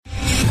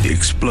the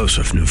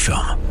explosive new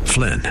film,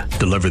 Flynn,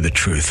 Deliver the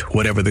Truth,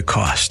 Whatever the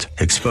Cost,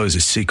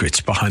 exposes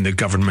secrets behind the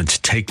government's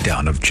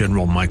takedown of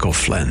General Michael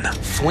Flynn.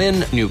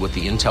 Flynn knew what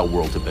the intel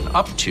world had been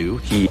up to.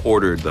 He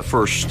ordered the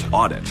first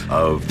audit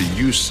of the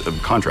use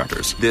of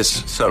contractors.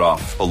 This set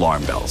off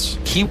alarm bells.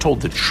 He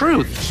told the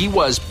truth. He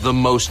was the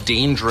most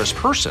dangerous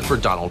person for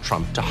Donald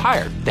Trump to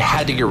hire. They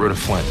had to get rid of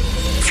Flynn.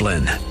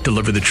 Flynn,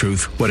 Deliver the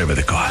Truth, Whatever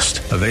the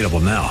Cost. Available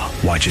now.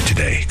 Watch it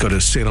today. Go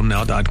to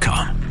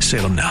salemnow.com.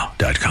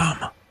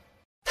 salemnow.com.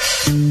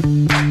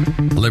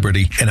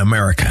 Liberty in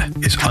America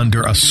is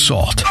under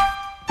assault.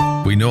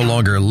 We no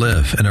longer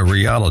live in a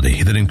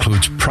reality that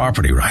includes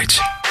property rights.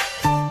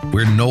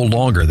 We're no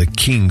longer the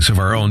kings of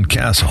our own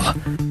castle.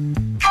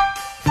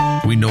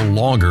 We no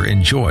longer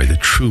enjoy the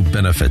true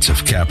benefits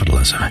of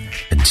capitalism.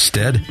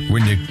 Instead,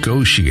 we're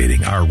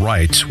negotiating our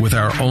rights with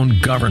our own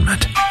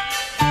government.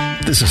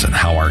 This isn't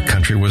how our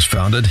country was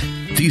founded.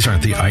 These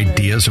aren't the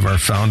ideas of our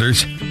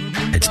founders.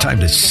 It's time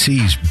to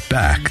seize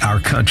back our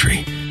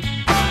country.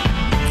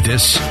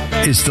 This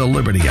is the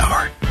Liberty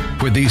Hour,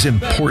 where these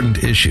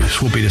important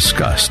issues will be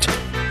discussed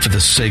for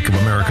the sake of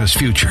America's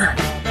future.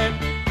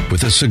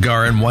 With a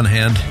cigar in one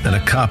hand and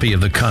a copy of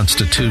the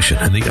Constitution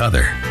in the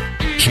other,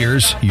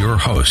 here's your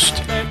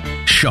host,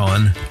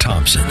 Sean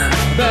Thompson.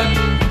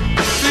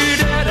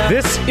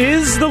 This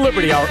is the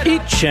Liberty Hour,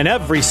 each and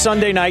every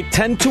Sunday night,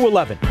 10 to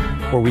 11,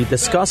 where we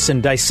discuss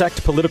and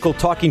dissect political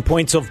talking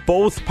points of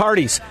both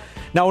parties.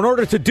 Now, in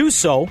order to do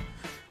so,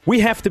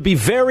 we have to be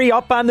very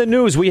up on the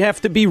news. We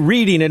have to be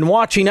reading and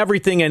watching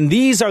everything. And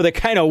these are the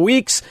kind of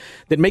weeks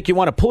that make you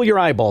want to pull your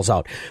eyeballs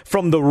out.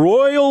 From the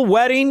royal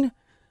wedding.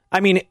 I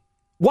mean,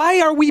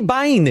 why are we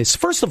buying this?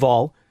 First of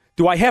all,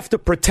 do I have to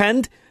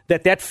pretend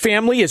that that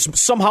family is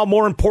somehow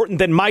more important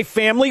than my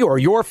family or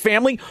your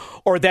family,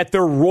 or that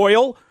they're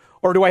royal?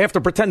 Or do I have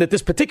to pretend that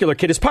this particular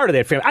kid is part of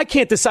that family? I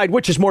can't decide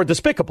which is more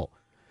despicable.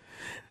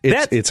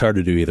 It's hard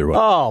to do either way.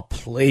 Oh,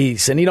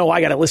 please. And,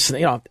 I got to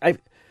listen.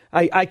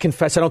 I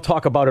confess I don't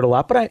talk about it a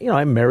lot, but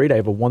I'm married. I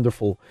have a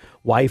wonderful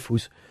wife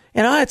who's,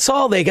 that's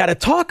all they got to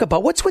talk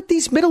about. What's with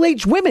these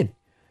middle-aged women?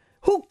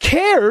 Who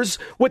cares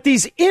what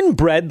these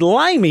inbred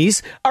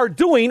limeys are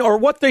doing or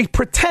what they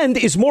pretend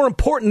is more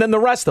important than the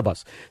rest of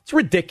us? It's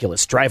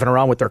ridiculous driving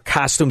around with their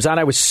costumes on.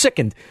 I was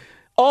sickened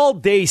all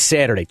day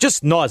Saturday,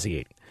 just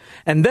nauseating.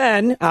 And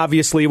then,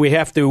 obviously, we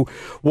have to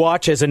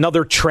watch as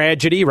another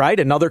tragedy, right?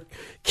 Another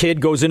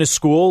kid goes into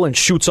school and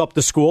shoots up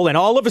the school, and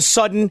all of a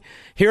sudden,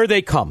 here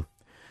they come.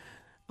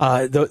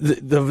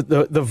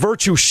 The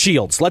virtue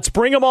shields. Let's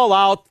bring them all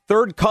out.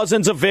 Third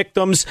cousins of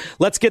victims.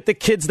 Let's get the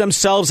kids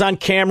themselves on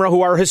camera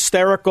who are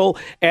hysterical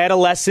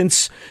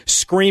adolescents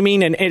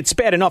screaming. And it's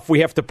bad enough we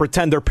have to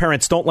pretend their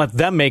parents don't let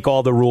them make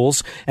all the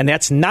rules. And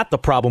that's not the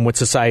problem with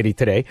society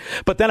today.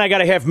 But then I got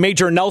to have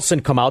Major Nelson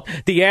come out,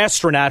 the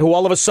astronaut who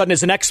all of a sudden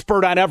is an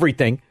expert on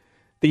everything.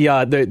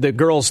 The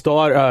girl's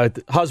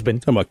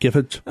husband. Talking about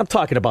Giffords? I'm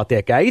talking about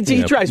that guy.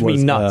 He drives me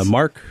nuts.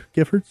 Mark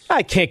Giffords?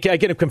 I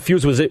get him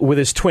confused with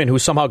his twin, who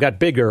somehow got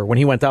bigger when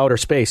he went to outer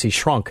space. He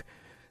shrunk.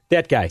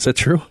 That guy. Is that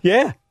true?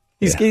 Yeah.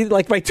 He's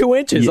like by 2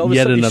 inches.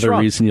 Yet another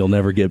reason you'll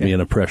never get me in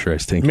a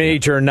pressurized tank.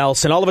 Major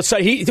Nelson. All of a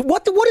sudden,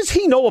 what does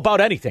he know about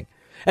anything?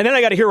 And then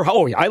I got to hear,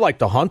 I like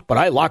to hunt, but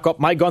I lock up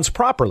my guns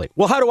properly.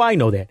 Well, how do I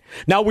know that?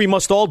 Now we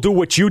must all do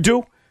what you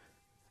do?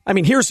 I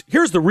mean, here's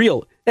the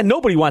real, and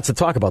nobody wants to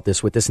talk about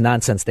this with this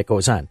nonsense that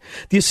goes on.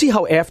 Do you see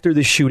how after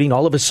the shooting,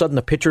 all of a sudden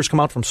the pictures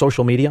come out from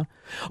social media?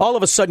 All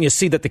of a sudden you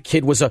see that the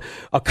kid was a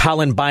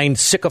Columbine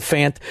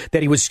sycophant,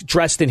 that he was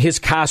dressed in his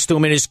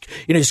costume, in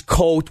his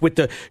coat with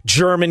the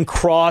German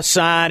cross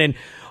on, and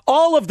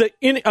all of the,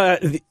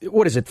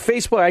 what is it,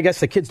 Facebook? I guess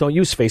the kids don't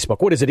use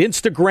Facebook. What is it,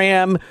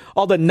 Instagram?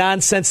 All the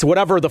nonsense,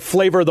 whatever the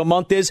flavor of the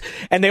month is.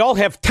 And they all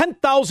have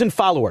 10,000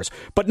 followers,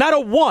 but not a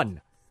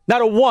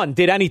one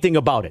did anything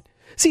about it.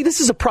 See,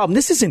 this is a problem.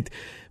 This isn't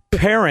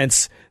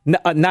parents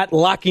not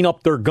locking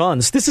up their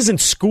guns. This isn't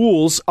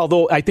schools,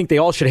 although I think they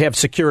all should have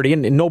security.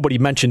 And nobody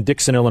mentioned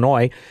Dixon,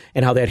 Illinois,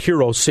 and how that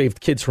hero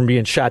saved kids from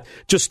being shot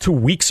just 2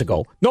 weeks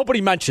ago. Nobody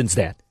mentions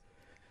that.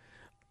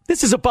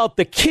 This is about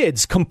the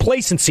kid's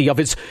complacency of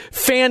his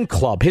fan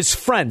club, his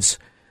friends.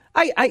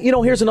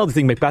 Here's another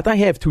thing, Macbeth. I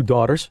have 2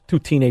 daughters, 2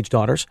 teenage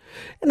daughters,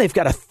 and they've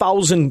got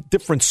 1,000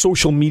 different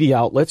social media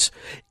outlets.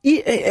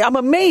 I'm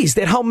amazed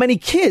at how many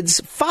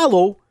kids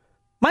follow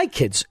my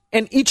kids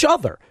and each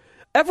other.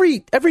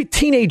 Every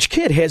teenage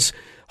kid has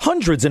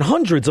hundreds and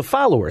hundreds of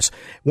followers.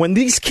 When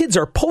these kids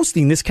are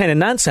posting this kind of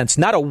nonsense,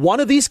 not a one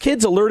of these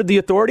kids alerted the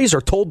authorities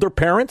or told their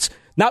parents.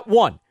 Not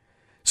one.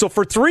 So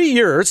for 3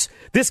 years,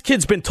 this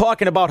kid's been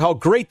talking about how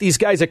great these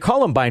guys at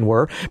Columbine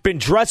were, been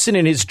dressing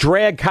in his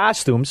drag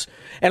costumes,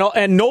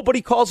 and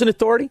nobody calls an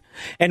authority.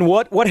 And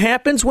what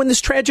happens when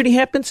this tragedy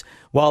happens?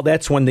 Well,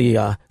 that's when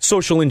the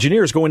social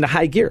engineers go into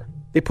high gear.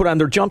 They put on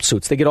their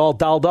jumpsuits. They get all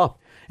dolled up.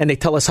 And they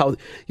tell us how,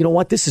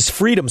 this is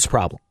freedom's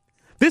problem.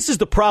 This is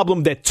the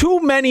problem that too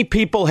many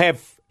people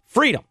have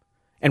freedom,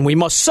 and we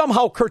must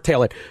somehow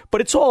curtail it. But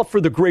it's all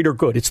for the greater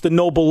good. It's the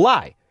noble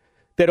lie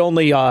that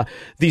only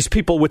these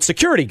people with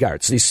security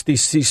guards,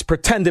 these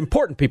pretend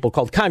important people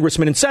called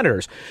congressmen and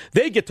senators,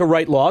 they get to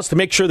write laws to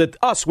make sure that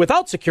us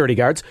without security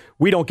guards,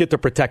 we don't get to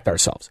protect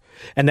ourselves.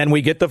 And then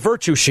we get the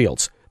virtue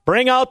shields.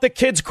 Bring out the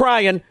kids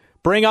crying.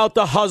 Bring out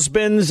the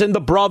husbands and the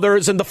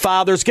brothers and the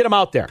fathers. Get them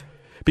out there.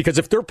 Because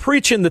if they're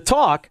preaching the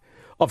talk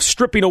of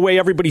stripping away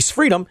everybody's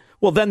freedom,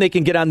 well, then they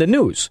can get on the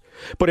news.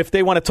 But if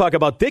they want to talk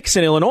about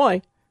Dixon,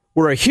 Illinois,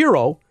 where a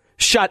hero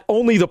shot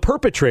only the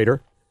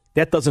perpetrator,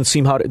 that doesn't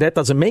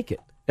make it.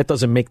 That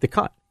doesn't make the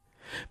cut.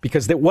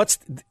 Because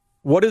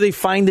what do they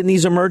find in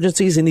these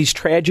emergencies, in these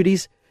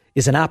tragedies,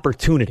 is an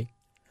opportunity.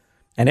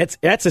 And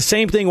that's the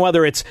same thing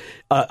whether it's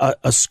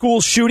a school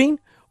shooting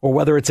or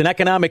whether it's an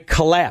economic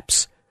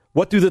collapse.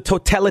 What do the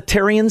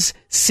totalitarians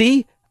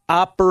see?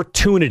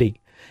 Opportunity.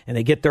 And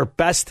they get their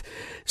best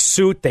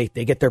suit. They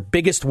get their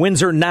biggest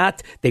Windsor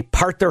knot. They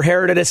part their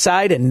hair to the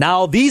side. And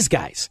now these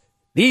guys,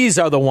 these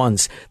are the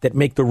ones that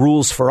make the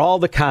rules for all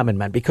the common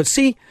men. Because,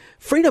 see,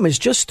 freedom is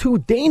just too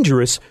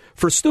dangerous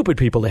for stupid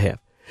people to have.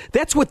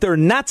 That's what they're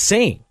not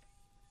saying.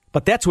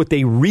 But that's what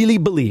they really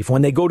believe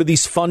when they go to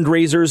these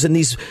fundraisers and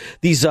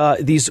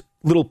these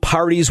little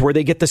parties where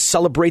they get to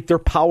celebrate their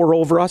power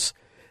over us.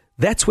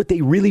 That's what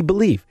they really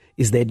believe,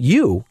 is that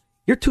you're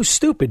too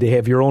stupid to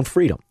have your own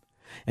freedom.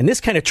 And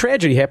this kind of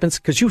tragedy happens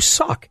because you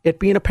suck at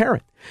being a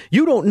parent.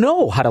 You don't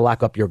know how to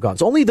lock up your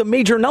guns. Only the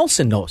Major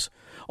Nelson knows.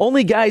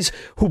 Only guys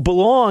who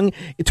belong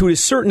to a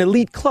certain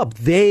elite club,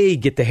 they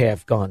get to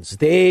have guns.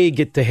 They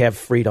get to have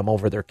freedom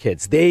over their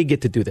kids. They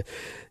get to do that.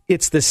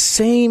 It's the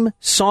same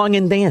song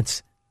and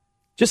dance.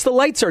 Just the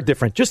lights are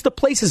different. Just the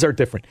places are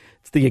different.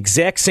 It's the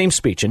exact same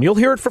speech. And you'll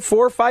hear it for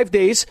 4 or 5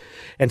 days.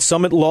 And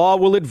some law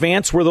will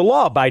advance where the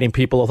law-abiding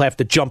people will have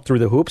to jump through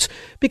the hoops.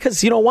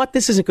 Because you know what?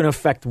 This isn't going to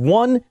affect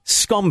one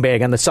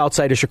scumbag on the south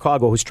side of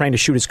Chicago who's trying to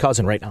shoot his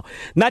cousin right now.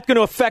 Not going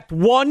to affect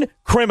one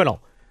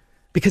criminal.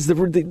 Because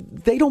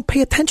they don't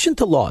pay attention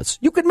to laws.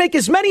 You could make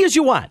as many as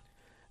you want.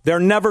 They're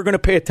never going to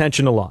pay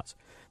attention to laws.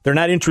 They're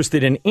not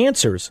interested in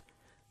answers.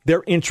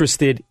 They're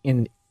interested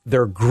in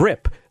their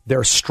grip,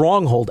 their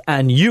stronghold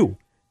on you,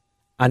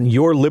 on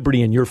your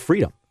liberty and your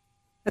freedom.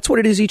 That's what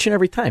it is each and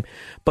every time.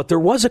 But there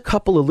was a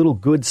couple of little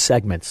good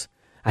segments.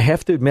 I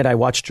have to admit, I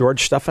watched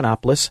George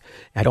Stephanopoulos.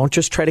 I don't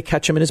just try to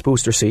catch him in his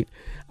booster seat.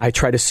 I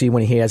try to see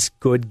when he has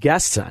good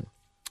guests on.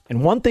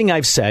 And one thing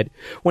I've said,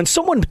 when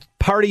someone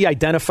party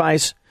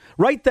identifies,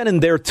 right then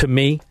and there to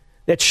me,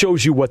 that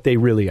shows you what they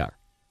really are.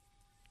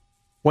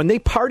 When they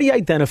party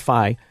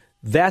identify,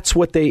 that's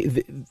what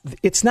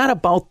it's not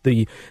about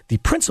the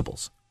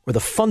principles or the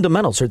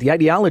fundamentals or the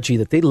ideology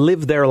that they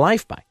live their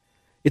life by.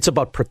 It's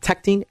about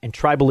protecting and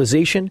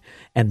tribalization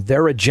and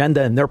their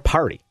agenda and their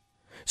party.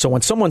 So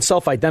when someone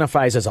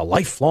self-identifies as a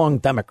lifelong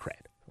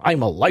Democrat,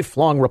 I'm a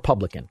lifelong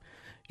Republican,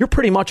 you're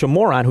pretty much a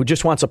moron who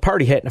just wants a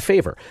party hat and a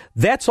favor.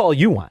 That's all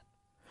you want.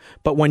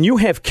 But when you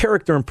have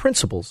character and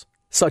principles,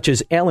 such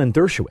as Alan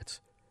Dershowitz,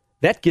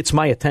 that gets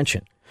my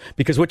attention.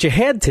 Because what you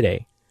had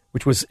today,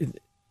 which was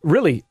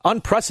really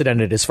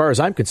unprecedented as far as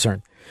I'm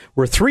concerned,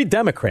 were 3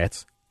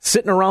 Democrats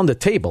sitting around the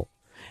table,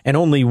 and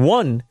only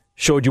one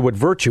showed you what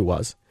virtue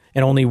was,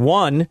 and only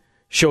one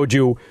showed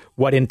you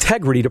what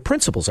integrity to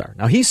principles are.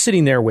 Now, he's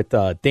sitting there with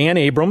Dan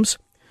Abrams,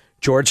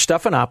 George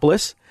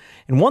Stephanopoulos,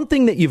 and one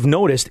thing that you've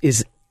noticed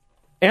is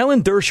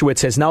Alan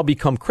Dershowitz has now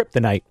become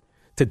kryptonite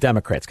to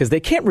Democrats, because they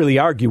can't really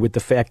argue with the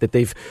fact that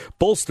they've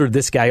bolstered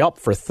this guy up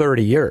for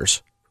 30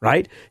 years,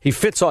 right? He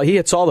hits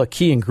all the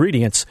key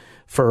ingredients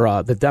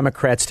for the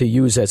Democrats to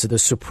use as the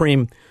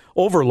supreme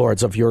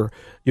overlords of your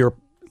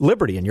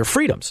liberty and your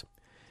freedoms.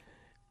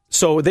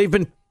 So they've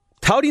been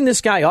touting this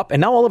guy up, and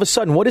now all of a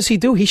sudden, what does he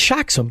do? He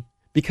shocks him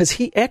because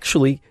he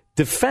actually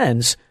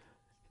defends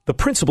the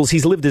principles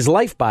he's lived his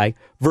life by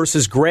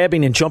versus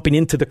grabbing and jumping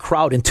into the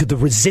crowd, into the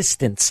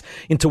resistance,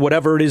 into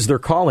whatever it is they're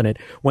calling it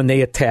when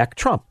they attack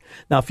Trump.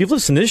 Now, if you've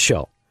listened to this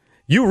show,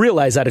 you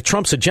realize that of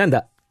Trump's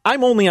agenda,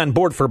 I'm only on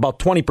board for about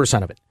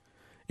 20% of it.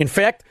 In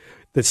fact,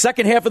 the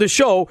second half of the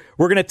show,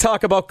 we're going to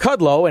talk about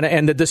Kudlow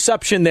and the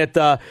deception that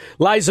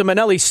Liza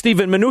Minnelli,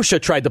 Stephen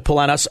Mnuchin tried to pull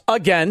on us.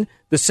 Again,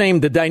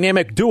 the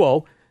dynamic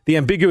duo, the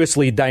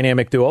ambiguously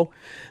dynamic duo.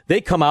 They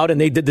come out and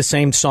they did the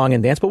same song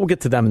and dance, but we'll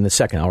get to them in the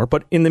second hour.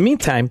 But in the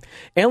meantime,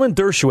 Alan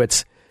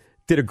Dershowitz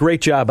did a great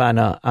job on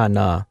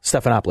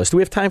Stephanopoulos. Do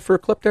we have time for a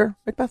clip there,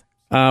 Macbeth?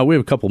 We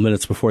have a couple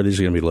minutes before these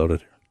are going to be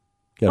loaded.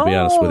 Got to be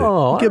honest with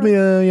you. Give me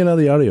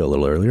the audio a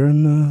little earlier,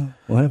 and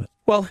we'll have it.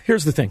 Well,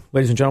 here's the thing,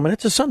 ladies and gentlemen.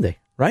 It's a Sunday,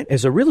 right?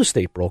 As a real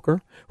estate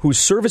broker who's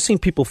servicing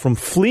people from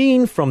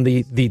fleeing from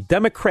the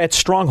Democrat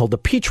stronghold, the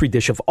petri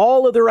dish of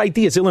all of their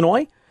ideas,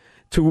 Illinois,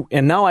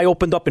 and now I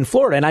opened up in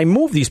Florida, and I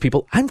moved these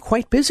people. I'm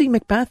quite busy,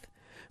 Macbeth.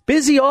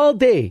 Busy all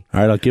day.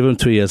 All right, I'll give them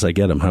to you as I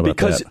get them. How about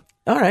that?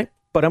 All right,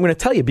 but I'm going to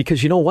tell you,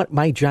 because you know what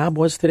my job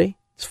was today?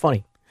 It's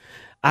funny.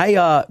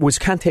 I was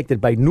contacted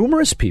by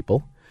numerous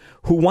people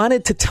who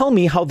wanted to tell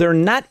me how they're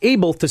not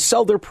able to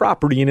sell their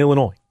property in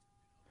Illinois.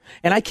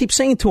 And I keep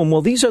saying to them,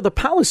 well, these are the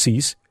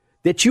policies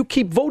that you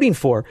keep voting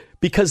for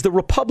because the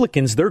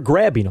Republicans, they're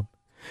grabbing them.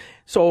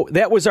 So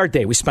that was our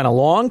day. We spent a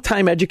long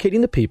time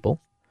educating the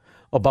people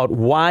about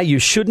why you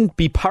shouldn't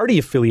be party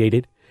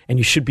affiliated and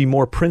you should be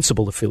more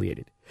principle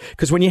affiliated.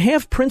 Because when you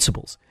have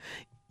principles,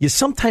 you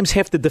sometimes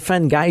have to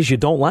defend guys you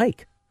don't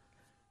like.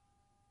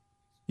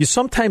 You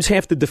sometimes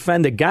have to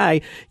defend a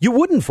guy you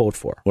wouldn't vote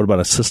for. What about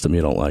a system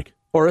you don't like?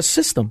 Or a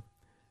system.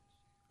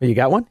 You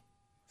got one?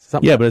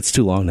 Something yeah, but it's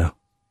too long now.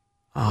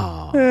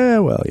 Oh. Yeah,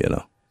 well,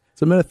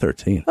 it's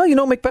 1:13.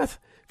 Well, Macbeth.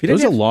 It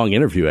was a long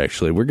interview,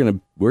 actually. We're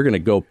gonna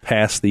go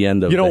past the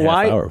end of the half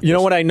why? Hour. You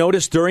know what I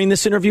noticed during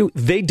this interview?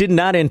 They did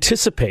not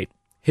anticipate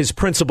his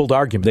principled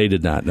argument. They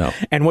did not, no.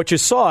 And what you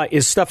saw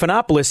is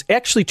Stephanopoulos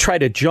actually try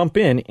to jump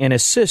in and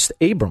assist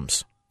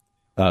Abrams.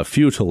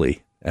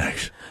 Futilely,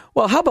 actually.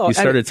 Well, how about... He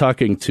started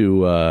talking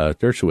to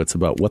Dershowitz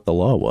about what the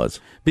law was.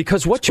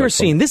 Because what you're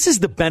seeing, this is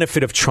the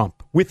benefit of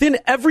Trump. Within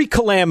every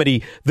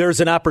calamity, there's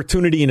an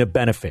opportunity and a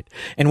benefit.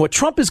 And what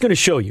Trump is going to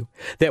show you,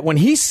 that when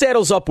he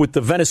saddles up with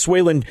the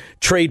Venezuelan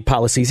trade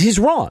policies, he's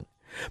wrong.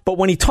 But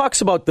when he talks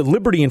about the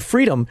liberty and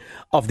freedom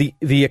of the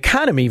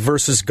economy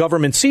versus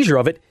government seizure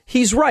of it,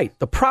 he's right.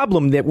 The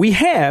problem that we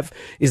have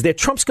is that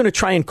Trump's going to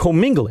try and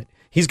commingle it.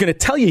 He's going to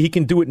tell you he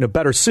can do it in a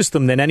better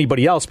system than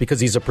anybody else because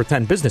he's a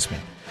pretend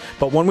businessman.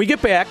 But when we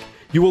get back,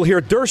 you will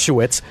hear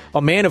Dershowitz,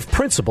 a man of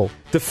principle,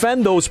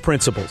 defend those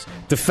principles,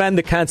 defend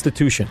the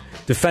Constitution,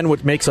 defend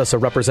what makes us a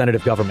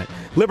representative government.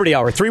 Liberty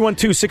Hour,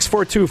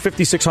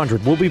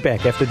 312-642-5600. We'll be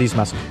back after these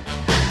messages.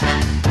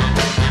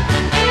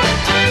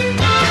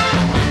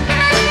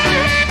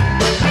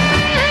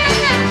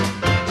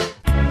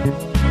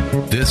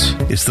 This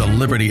is the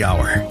Liberty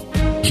Hour.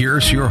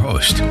 Here's your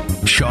host,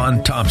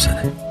 Sean Thompson,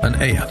 on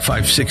AM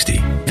 560,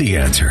 The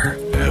Answer.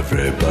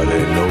 Everybody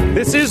knows.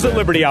 This is the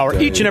Liberty Hour,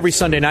 each and every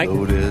Sunday night.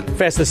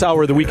 Fastest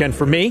hour of the weekend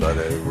for me,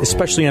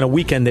 especially on a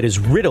weekend that is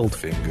riddled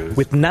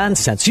with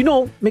nonsense.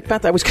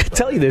 Macbeth, I was going to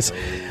tell you this.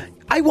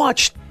 I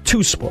watch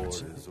two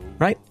sports,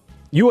 right?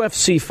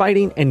 UFC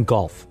fighting and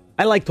golf.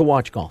 I like to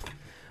watch golf.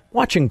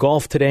 Watching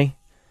golf today,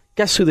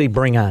 guess who they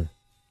bring on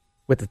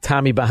with the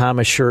Tommy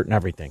Bahama shirt and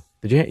everything?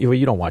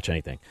 You don't watch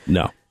anything.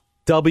 No.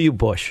 W.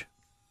 Bush.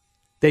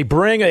 They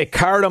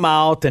cart him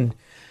out, and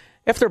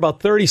after about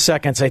 30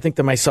 seconds, I think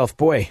to myself,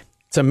 boy,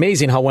 it's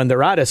amazing how when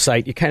they're out of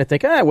sight, you kind of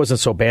think, it wasn't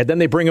so bad. Then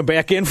they bring him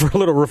back in for a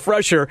little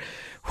refresher.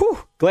 Whew,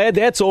 glad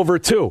that's over,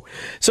 too.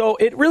 So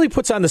it really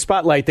puts on the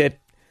spotlight that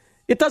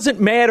it doesn't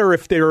matter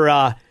if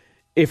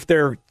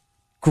they're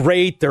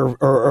great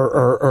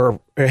or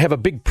have a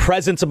big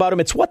presence about them.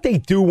 It's what they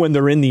do when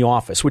they're in the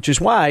office, which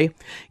is why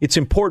it's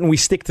important we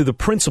stick to the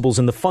principles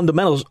and the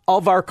fundamentals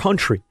of our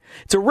country.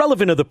 It's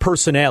irrelevant of the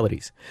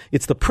personalities.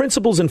 It's the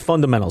principles and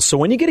fundamentals. So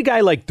when you get a guy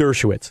like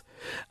Dershowitz,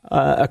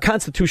 a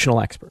constitutional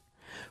expert,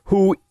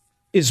 who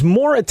is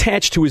more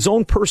attached to his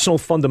own personal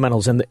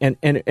fundamentals and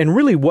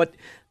really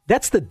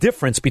that's the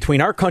difference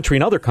between our country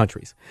and other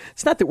countries.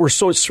 It's not that we're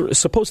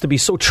supposed to be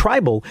so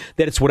tribal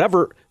that it's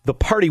whatever the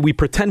party we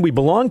pretend we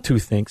belong to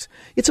thinks.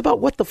 It's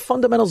about what the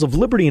fundamentals of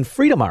liberty and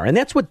freedom are. And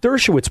that's what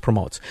Dershowitz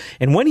promotes.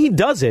 And when he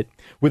does it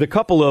with a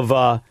couple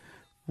of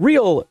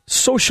real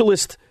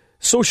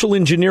social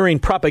engineering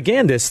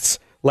propagandists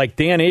like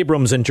Dan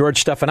Abrams and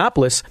George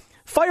Stephanopoulos,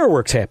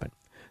 fireworks happen.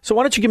 So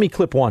why don't you give me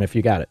clip one if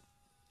you got it.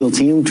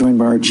 Team joined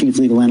by our chief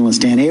legal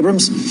analyst Dan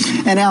Abrams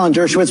and Alan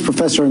Dershowitz,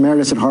 professor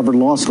emeritus at Harvard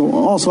Law School,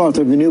 also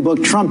author of the new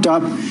book Trumped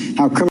Up: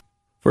 How Criminal.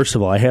 First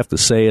of all, I have to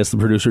say, as the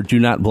producer, do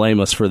not blame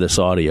us for this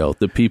audio.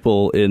 The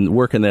people in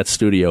work in that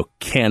studio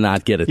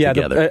cannot get it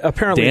together.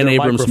 Apparently, Dan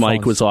Abrams'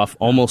 mic was off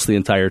almost the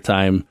entire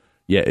time.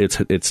 Yeah,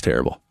 it's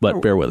terrible,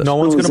 but bear with us. No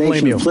one's going to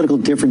blame you. Political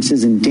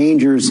differences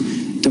endangers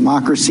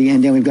democracy.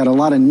 And then we've got a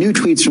lot of new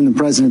tweets from the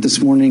president this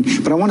morning,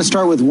 but I want to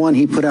start with one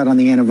he put out on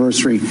the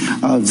anniversary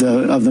of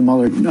the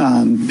Mueller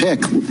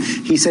pick.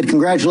 He said,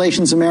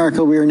 "Congratulations,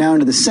 America. We are now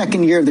into the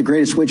second year of the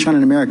greatest witch hunt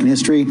in American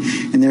history,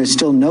 and there is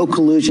still no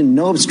collusion,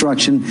 no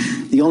obstruction.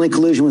 The only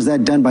collusion was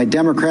that done by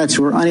Democrats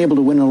who were unable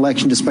to win an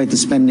election despite the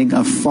spending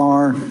of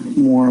far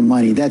more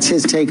money." That's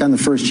his take on the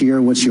first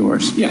year. What's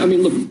yours? Yeah, I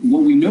mean, look,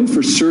 what we know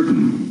for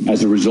certain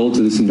as a result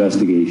of this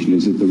investigation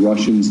is that the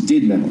Russians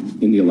did meddle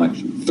in the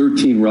election.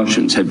 13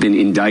 Russians have been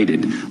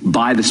indicted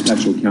by the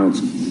special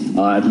counsel.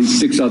 At least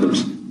 6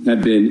 others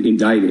have been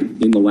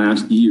indicted in the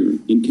last year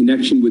in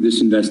connection with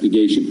this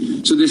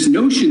investigation. So this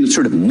notion that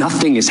sort of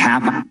nothing has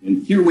happened,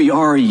 and here we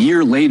are a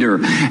year later,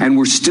 and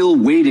we're still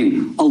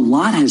waiting. A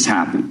lot has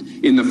happened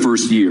in the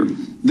first year.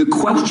 The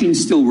questions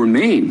still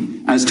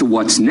remain as to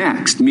what's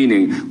next,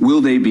 meaning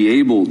will they be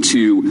able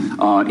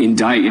to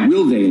indict, and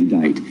will they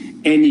indict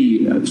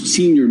any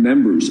senior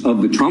members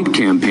of the Trump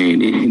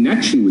campaign in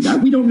connection with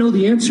that? We don't know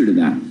the answer to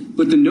that.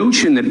 But the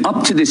notion that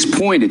up to this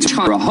point it's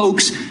a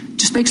hoax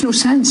just makes no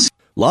sense.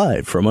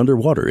 Live from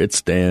underwater,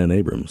 it's Dan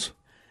Abrams.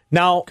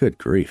 Now, good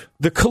grief.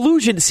 The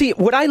collusion. See,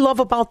 what I love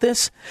about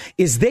this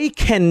is they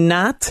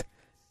cannot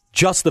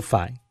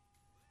justify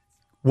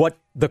what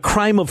the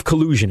crime of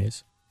collusion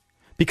is,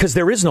 because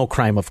there is no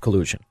crime of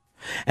collusion.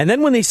 And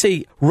then when they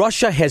say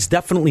Russia has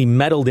definitely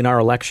meddled in our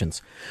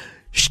elections,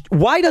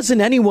 why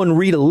doesn't anyone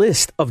read a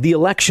list of the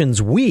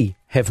elections we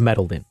have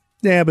meddled in?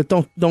 Yeah, but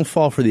don't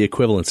fall for the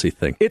equivalency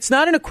thing. It's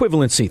not an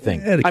equivalency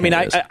thing. I mean,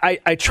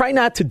 I try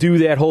not to do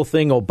that whole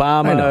thing,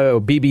 Obama or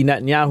Bibi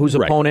Netanyahu's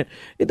opponent.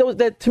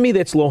 That, to me,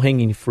 that's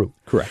low-hanging fruit.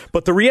 Correct.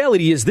 But the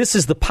reality is this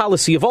is the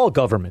policy of all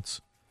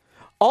governments.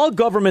 All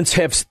governments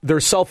have their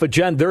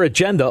their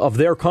agenda of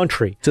their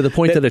country. To the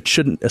point that it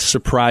shouldn't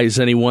surprise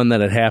anyone that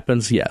it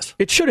happens, yes.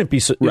 It shouldn't be.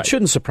 It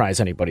shouldn't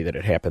surprise anybody that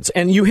it happens.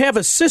 And you have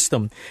a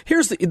system.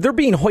 They're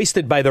being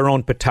hoisted by their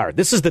own petard.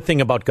 This is the thing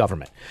about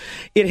government.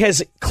 It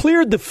has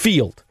cleared the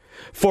field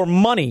for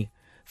money,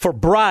 for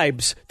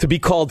bribes to be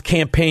called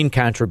campaign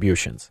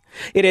contributions.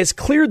 It has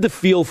cleared the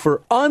field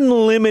for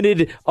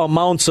unlimited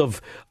amounts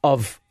of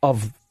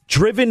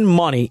driven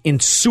money in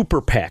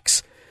super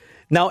PACs.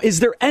 Now, is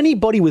there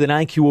anybody with an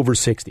IQ over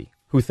 60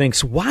 who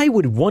thinks, why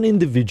would one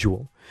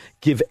individual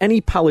give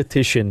any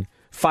politician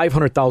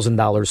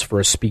 $500,000 for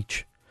a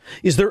speech?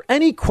 Is there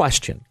any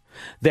question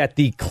that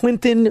the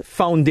Clinton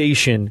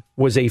Foundation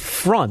was a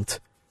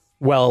front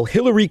while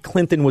Hillary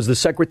Clinton was the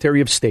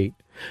Secretary of State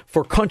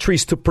for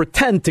countries to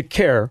pretend to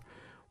care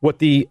what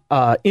the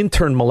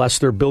intern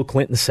molester Bill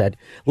Clinton said,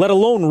 let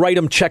alone write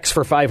them checks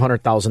for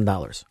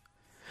 $500,000?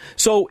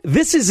 So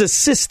this is a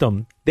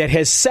system that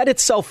has set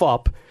itself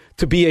up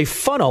to be a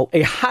funnel,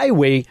 a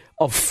highway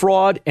of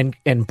fraud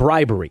and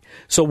bribery.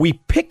 So we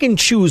pick and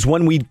choose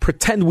when we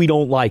pretend we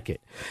don't like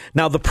it.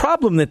 Now, the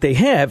problem that they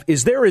have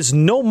is there is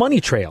no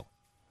money trail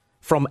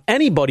from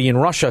anybody in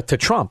Russia to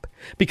Trump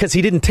because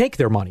he didn't take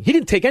their money. He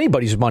didn't take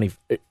anybody's money,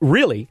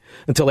 really,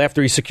 until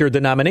after he secured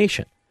the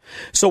nomination.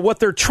 So what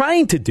they're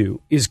trying to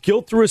do is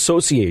guilt through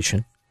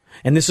association,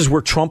 and this is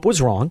where Trump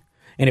was wrong.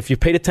 And if you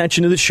paid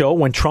attention to the show,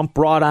 when Trump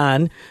brought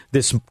on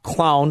this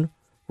clown,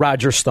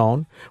 Roger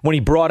Stone, when he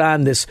brought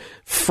on this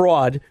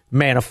fraud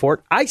Manafort,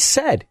 I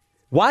said,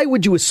 why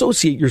would you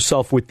associate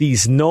yourself with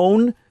these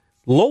known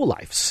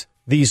lowlifes,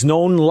 these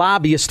known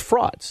lobbyist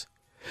frauds?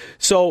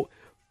 So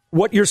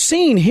what you're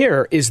seeing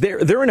here is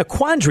they're in a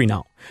quandary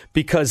now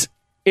because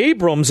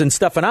Abrams and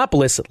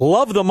Stephanopoulos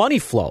love the money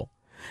flow.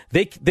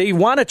 They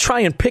want to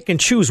try and pick and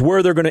choose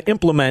where they're going to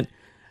implement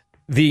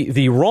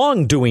the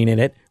wrongdoing in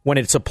it when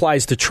it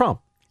applies to Trump.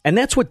 And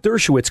that's what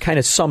Dershowitz kind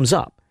of sums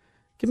up.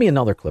 Give me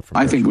another clip from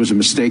I think it was a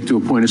mistake to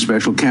appoint a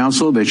special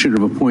counsel. They should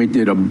have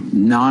appointed a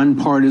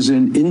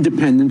nonpartisan,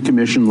 independent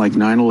commission like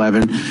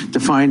 9/11 to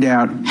find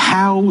out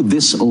how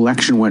this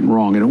election went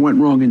wrong. And it went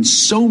wrong in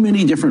so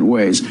many different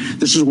ways.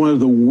 This is one of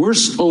the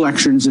worst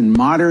elections in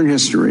modern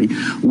history,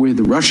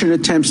 with Russian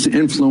attempts to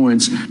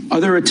influence,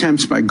 other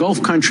attempts by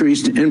Gulf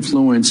countries to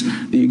influence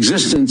the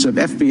existence of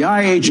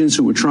FBI agents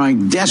who were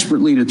trying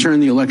desperately to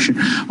turn the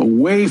election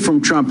away from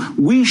Trump.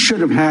 We should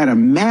have had a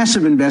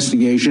massive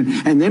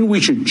investigation, and then we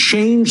should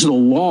change the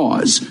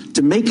laws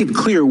to make it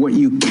clear what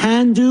you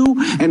can do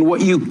and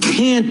what you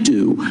can't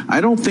do.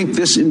 I don't think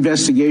this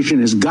investigation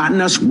has gotten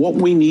us what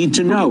we need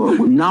to know,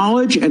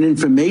 knowledge and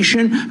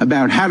information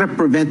about how to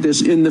prevent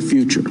this in the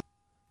future.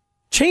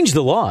 Change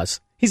the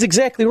laws. He's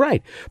exactly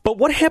right. But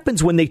what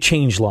happens when they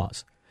change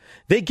laws?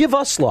 They give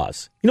us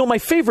laws. You know, my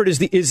favorite is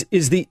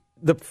the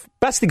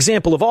best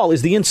example of all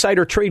is the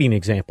insider trading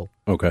example.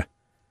 Okay.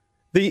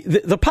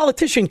 The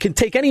politician can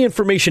take any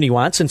information he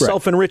wants and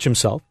self-enrich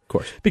himself. Of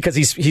course. Because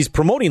he's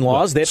promoting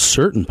laws that...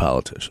 Certain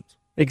politicians.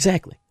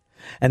 Exactly.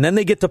 And then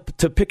they get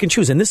to pick and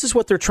choose. And this is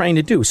what they're trying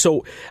to do.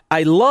 So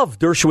I love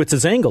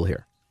Dershowitz's angle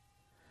here.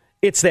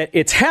 It's that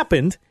it's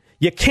happened.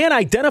 You can't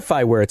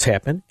identify where it's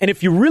happened. And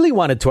if you really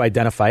wanted to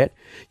identify it,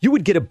 you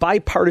would get a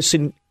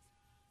bipartisan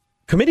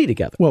committee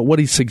together. Well, what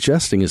he's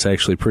suggesting is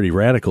actually pretty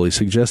radical. He's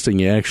suggesting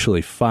you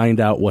actually find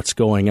out what's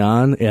going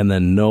on and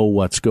then know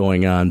what's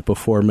going on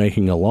before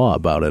making a law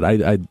about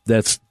it.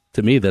 That's,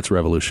 to me, that's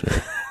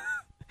revolutionary.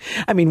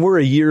 I mean, we're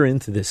a year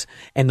into this,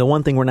 and the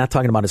one thing we're not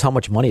talking about is how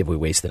much money have we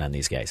wasted on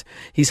these guys.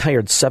 He's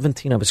hired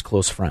 17 of his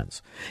close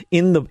friends.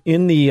 In the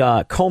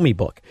Comey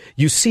book,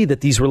 you see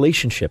that these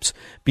relationships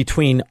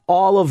between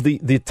all of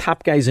the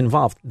top guys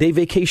involved, they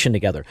vacation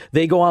together.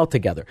 They go out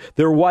together.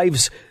 Their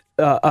wives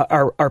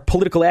are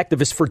political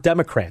activists for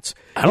Democrats.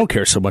 I don't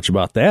care so much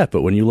about that,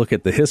 but when you look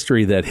at the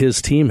history that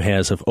his team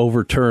has of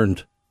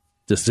overturned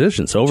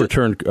decisions,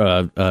 overturned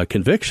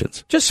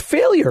convictions. Just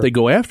failure. They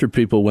go after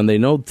people when they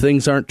know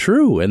things aren't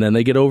true, and then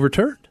they get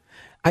overturned.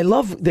 I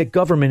love that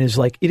government is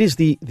like, it is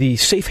the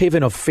safe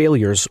haven of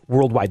failures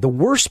worldwide. The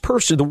worse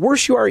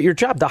you are at your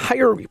job, the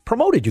higher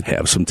promoted you get.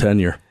 Have some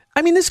tenure.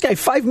 I mean, this guy,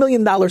 $5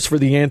 million for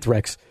the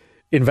anthrax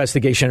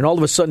investigation, and all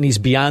of a sudden he's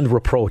beyond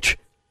reproach.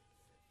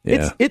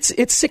 Yeah.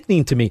 It's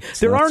sickening to me.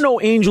 There are no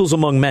angels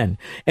among men.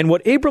 And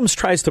what Abrams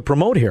tries to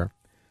promote here,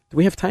 do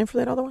we have time for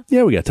that other one?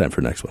 Yeah, we got time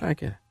for the next one.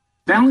 Okay.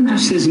 Ballinger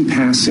says in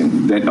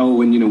passing that,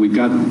 we've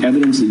got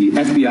evidence that the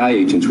FBI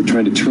agents were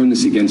trying to turn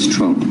this against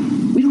Trump.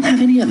 We don't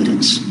have any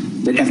evidence.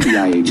 that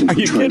FBI agents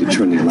were trying to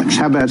turn the election.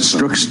 How about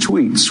Strzok's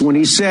tweets when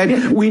he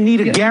said we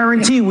need a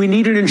guarantee, we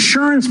need an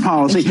insurance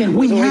policy,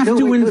 we have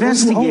to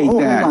investigate that?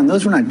 Hold on,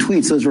 those were not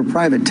tweets; those were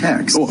private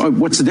texts.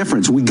 What's the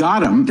difference? We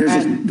got them.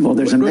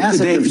 There's a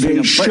massive difference.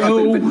 They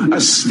show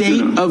a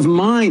state of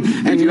mind,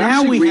 and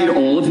now we read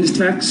all of his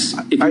texts.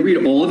 If you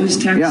read all of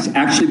his texts,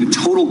 actually the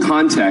total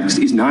context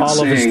is not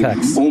saying,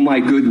 "Oh my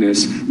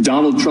goodness,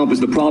 Donald Trump is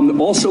the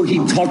problem." Also, he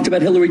talked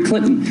about Hillary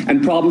Clinton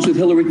and problems with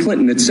Hillary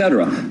Clinton,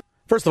 etc.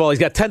 First of all, he's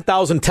got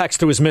 10,000 texts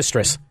to his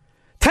mistress.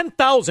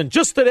 10,000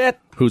 just to that.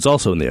 Who's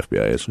also in the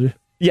FBI, isn't he?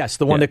 Yes,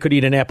 the one that could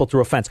eat an apple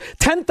through a fence.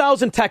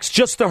 10,000 texts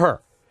just to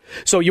her.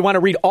 So you want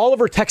to read all of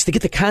her texts to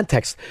get the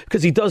context,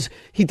 because he does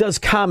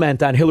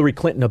comment on Hillary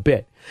Clinton a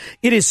bit.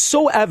 It is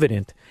so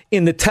evident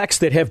in the texts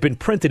that have been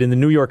printed in the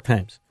New York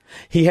Times.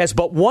 He has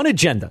but one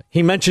agenda.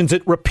 He mentions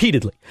it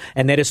repeatedly,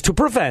 and that is to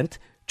prevent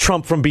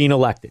Trump from being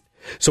elected.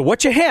 So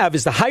what you have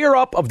is the higher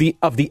up of the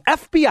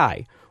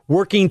FBI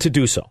working to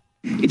do so.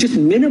 It just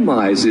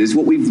minimizes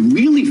what we've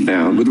really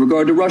found with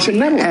regard to Russian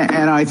meddling.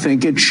 And I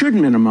think it should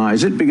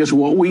minimize it, because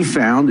what we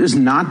found is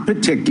not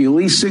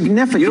particularly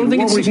significant. You don't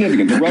think it's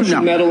significant? The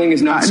Russian meddling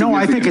is not significant? No,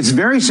 I think it's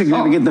very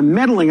significant. The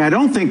meddling, I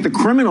don't think the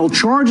criminal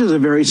charges are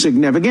very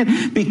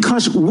significant,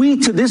 because we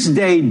to this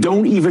day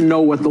don't even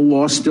know what the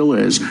law still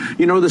is.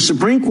 You know, the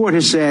Supreme Court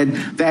has said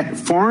that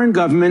foreign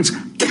governments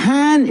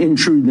can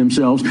intrude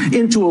themselves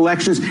into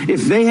elections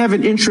if they have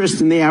an interest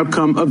in the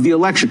outcome of the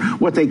election.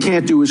 What they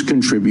can't do is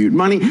contribute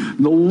money.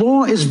 The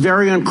law is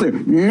very unclear.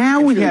 Now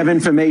we have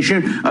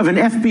information of an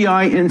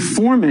FBI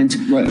informant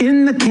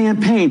in the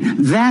campaign.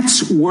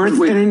 That's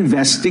worth an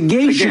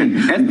investigation.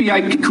 Again,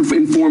 FBI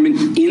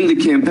informant in the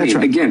campaign.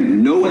 Right.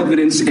 Again, no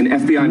evidence an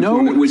FBI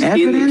informant was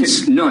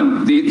evidence? in the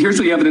none. Here's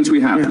the evidence we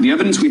have. Yeah. The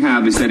evidence we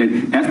have is that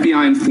an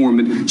FBI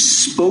informant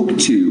spoke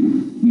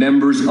to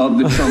members of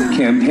the Trump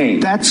campaign.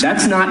 That's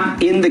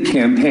not in the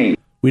campaign.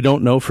 We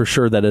don't know for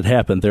sure that it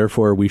happened,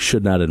 therefore we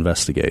should not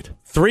investigate.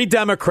 3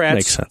 Democrats,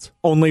 makes sense.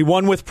 Only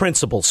one with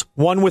principles,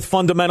 one with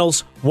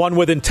fundamentals, one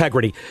with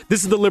integrity.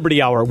 This is the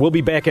Liberty Hour. We'll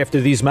be back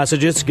after these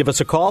messages. Give us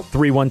a call,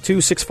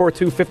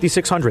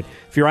 312-642-5600.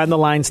 If you're on the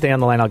line, stay on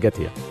the line. I'll get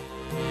to you.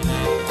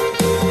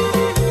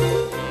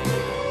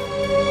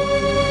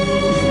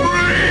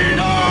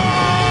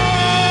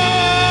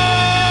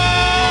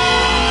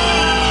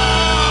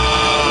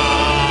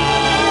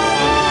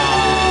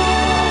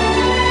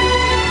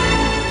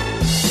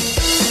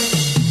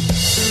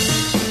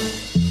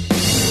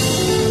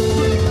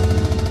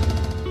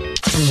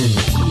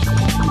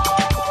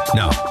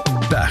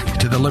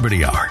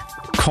 Liberty Hour.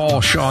 Call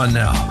Sean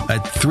now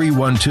at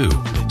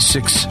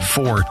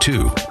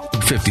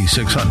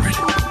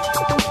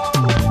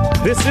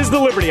 312-642-5600. This is the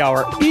Liberty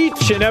Hour,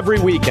 each and every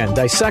weekend,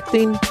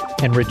 dissecting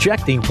and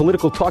rejecting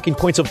political talking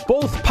points of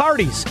both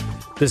parties,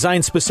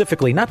 designed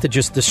specifically not to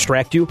just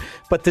distract you,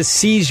 but to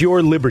seize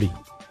your liberty.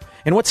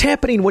 And what's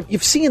happening, what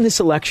you've seen in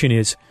this election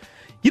is,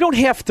 you don't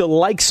have to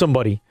like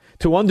somebody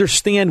to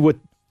understand what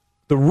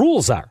the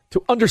rules are,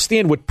 to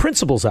understand what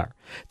principles are,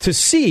 to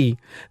see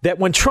that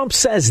when Trump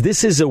says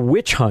this is a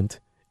witch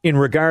hunt in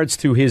regards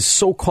to his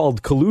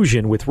so-called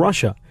collusion with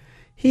Russia,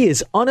 he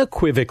is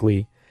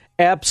unequivocally,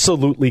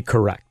 absolutely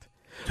correct.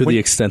 To the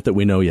extent that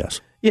we know,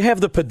 yes. You have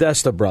the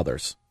Podesta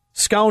brothers,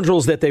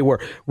 scoundrels that they were,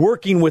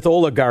 working with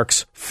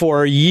oligarchs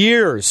for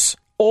years,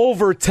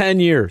 over 10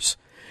 years.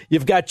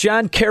 You've got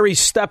John Kerry's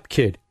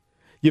stepkid.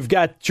 You've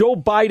got Joe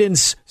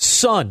Biden's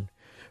son,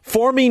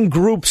 forming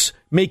groups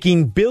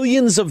making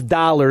billions of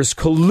dollars,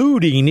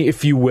 colluding,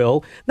 if you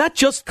will, not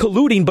just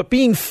colluding, but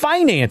being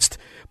financed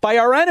by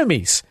our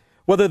enemies,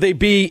 whether they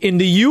be in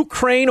the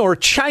Ukraine or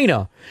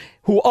China,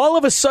 who all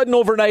of a sudden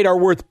overnight are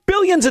worth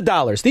billions of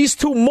dollars. These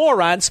two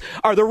morons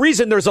are the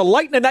reason there's a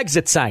light and an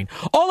exit sign.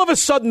 All of a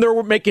sudden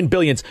they're making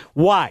billions.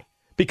 Why?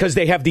 Because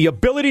they have the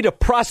ability to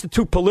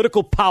prostitute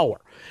political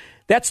power.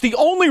 That's the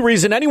only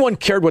reason anyone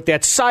cared what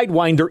that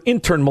sidewinder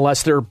intern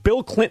molester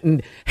Bill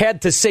Clinton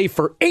had to say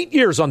for 8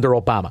 years under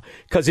Obama,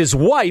 because his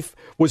wife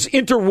was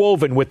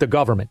interwoven with the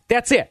government.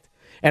 That's it.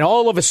 And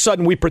all of a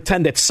sudden we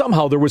pretend that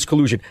somehow there was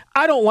collusion.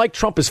 I don't like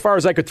Trump as far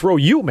as I could throw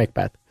you,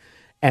 Macbeth.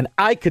 And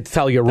I could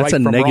tell you right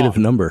from wrong. That's a negative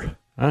number.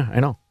 I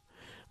know.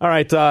 All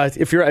right.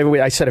 If you're on the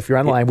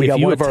line, we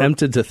got one of our... If you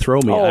attempted to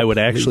throw me, I would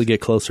actually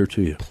get closer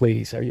to you.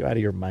 Please. Are you out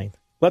of your mind?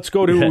 Let's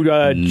go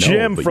to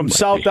Jim from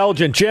South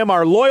Elgin. Jim,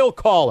 our loyal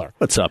caller.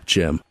 What's up,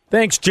 Jim?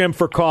 Thanks, Jim,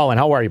 for calling.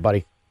 How are you,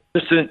 buddy?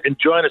 Just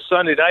enjoying a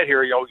Sunday night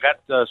here. You know, we got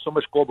so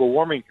much global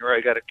warming here.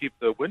 I got to keep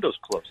the windows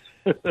closed.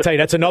 Tell you,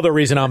 that's another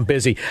reason I'm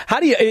busy. How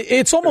do you?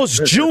 It's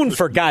almost June,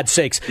 for God's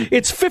sakes.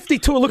 It's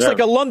 52. It looks like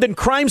a London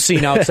crime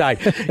scene outside.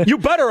 You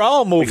better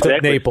all move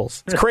to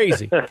Naples. It's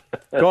crazy.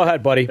 Go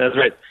ahead, buddy. That's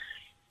right.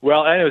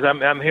 Well, anyways,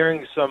 I'm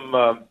hearing some.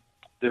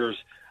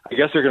 I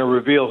guess they're going to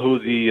reveal who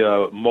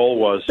the mole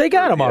was. They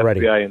got him already.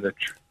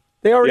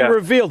 They already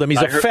revealed him.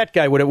 He's a fat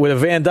guy with a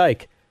Van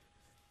Dyke.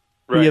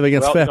 Right. What do you have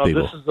against fat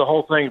people? This is the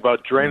whole thing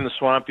about draining the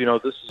swamp. You know,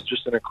 this is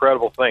just an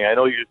incredible thing. I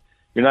know you're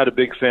not a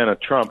big fan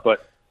of Trump,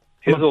 but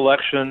his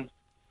election,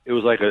 it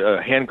was like a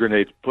hand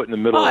grenade put in the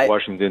middle of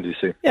Washington,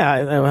 D.C. Yeah,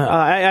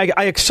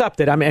 I accept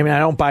it. I mean, I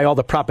don't buy all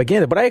the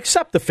propaganda, but I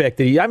accept the fact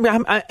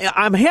that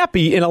I'm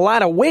happy in a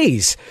lot of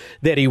ways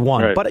that he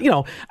won. Right. But,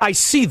 I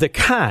see the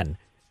con.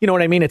 You know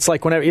what I mean? It's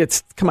like when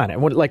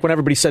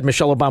everybody said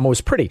Michelle Obama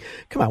was pretty.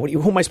 Come on,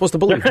 who am I supposed to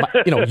believe?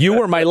 You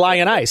or my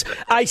lying eyes?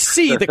 I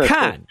see the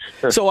con,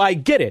 so I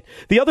get it.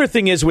 The other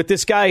thing is with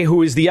this guy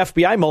who is the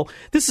FBI mole.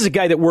 This is a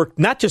guy that worked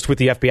not just with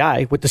the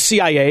FBI, with the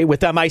CIA,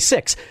 with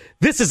MI6.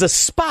 This is a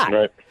spy,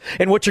 right.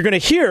 And what you're going to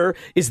hear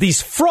is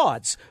these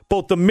frauds.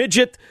 Both the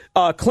midget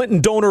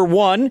Clinton donor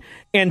 1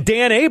 and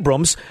Dan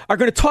Abrams are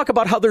going to talk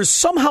about how there's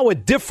somehow a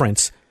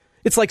difference.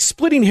 It's like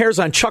splitting hairs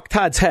on Chuck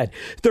Todd's head.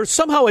 There's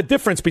somehow a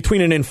difference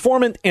between an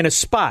informant and a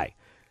spy.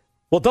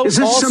 Well, is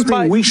this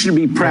something we should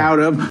be proud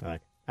of?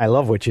 I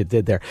love what you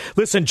did there.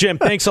 Listen, Jim,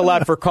 thanks a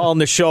lot for calling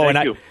the show.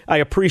 Thank you. I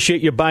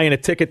appreciate you buying a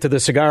ticket to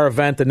the cigar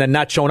event and then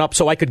not showing up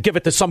so I could give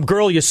it to some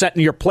girl you sent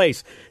in your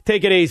place.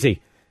 Take it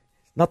easy.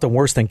 Nothing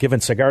worse than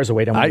giving cigars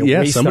away.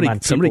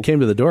 Somebody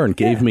came to the door and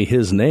gave me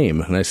his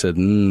name. And I said,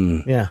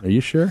 are you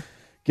sure?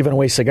 Giving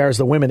away cigars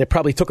to women. They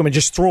probably took them and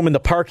just threw them in the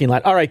parking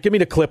lot. All right, give me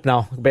the clip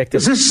now. Back to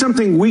is this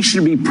something we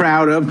should be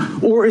proud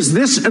of, or is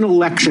this an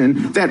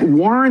election that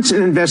warrants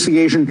an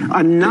investigation,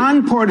 a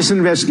nonpartisan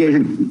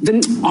investigation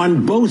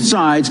on both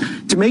sides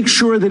to make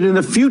sure that in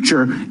the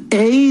future,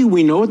 A,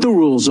 we know what the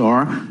rules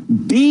are,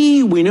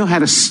 B, we know how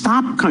to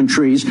stop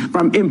countries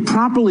from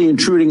improperly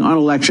intruding on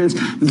elections?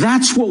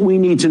 That's what we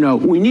need to know.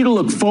 We need to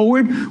look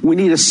forward. We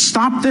need to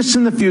stop this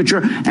in the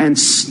future and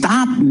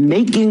stop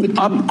making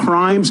up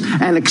crimes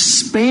and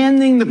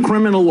expanding the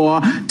criminal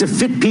law to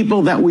fit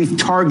people that we've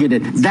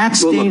targeted.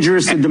 That's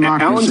dangerous to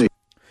democracy.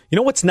 You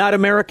know what's not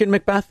American,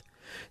 Macbeth?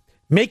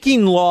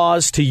 Making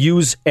laws to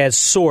use as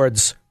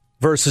swords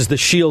versus the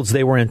shields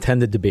they were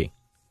intended to be.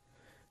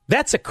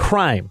 That's a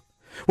crime.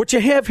 What you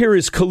have here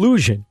is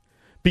collusion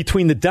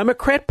between the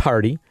Democrat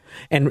Party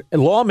and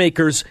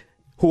lawmakers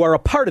who are a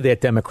part of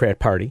that Democrat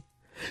Party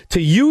to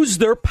use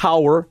their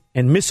power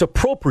and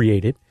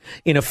misappropriate it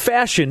in a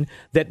fashion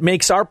that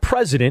makes our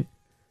president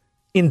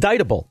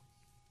indictable.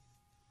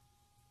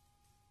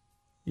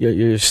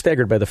 You're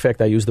staggered by the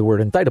fact I used the word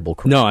indictable,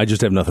 Chris. No, I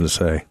just have nothing to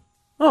say.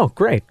 Oh,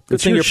 great.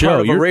 Good thing you're part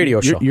of a radio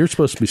show. You're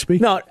supposed to be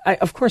speaking. No,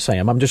 of course I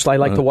am. I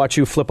like to watch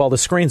you flip all the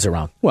screens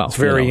around. Well, it's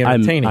very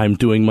entertaining. I'm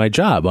doing my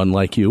job,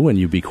 unlike you when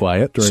you be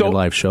quiet during a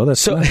live show.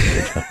 That's not my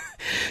job.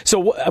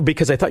 So,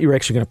 because I thought you were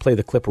actually going to play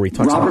the clip where he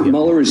talks about Robert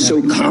Mueller is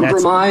so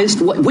compromised.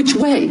 Which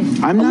way?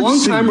 I'm not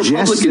long-time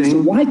Republican.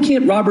 So why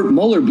can't Robert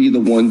Mueller be the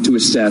one to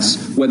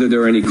assess whether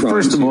there are any crimes?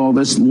 First of all,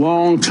 this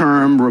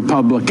long-term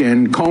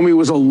Republican, Comey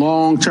was a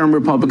long-term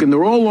Republican.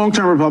 They're all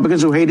long-term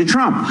Republicans who hated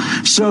Trump.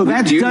 So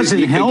that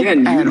doesn't help at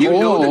all. You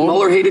know that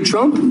Mueller hated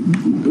Trump?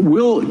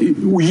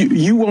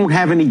 You won't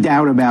have any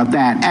doubt about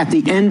that at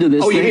the end of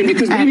this.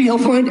 Because maybe he'll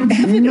find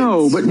evidence.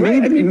 No, but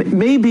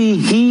maybe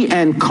he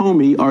and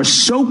Comey are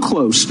so close.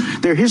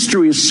 Their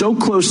history is so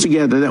close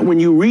together that when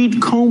you read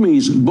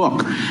Comey's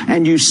book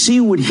and you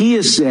see what he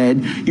has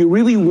said, you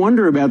really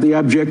wonder about the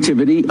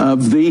objectivity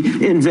of the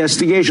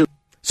investigation.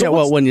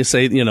 So when you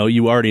say,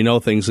 you already know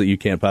things that you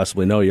can't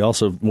possibly know, you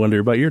also wonder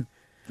about your,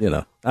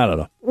 I don't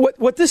know.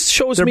 What this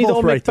shows me, they're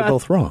though, both right, they're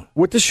both wrong.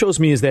 What this shows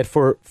me is that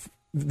for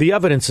the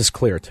evidence is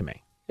clear to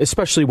me,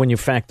 especially when you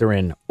factor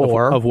in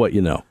of what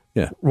you know.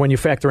 Yeah. When you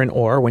factor in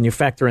when you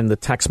factor in the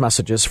text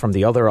messages from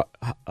the other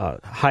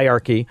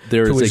hierarchy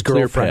there to is his a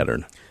clear girlfriend.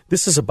 pattern.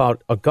 This is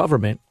about a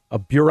government, a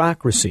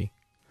bureaucracy,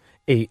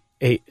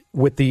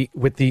 with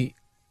the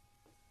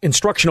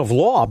instruction of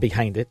law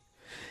behind it,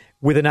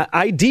 with an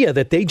idea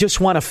that they just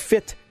want to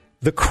fit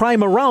the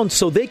crime around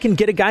so they can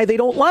get a guy they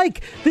don't like.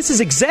 This is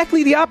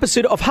exactly the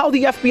opposite of how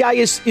the FBI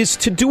is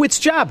to do its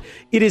job.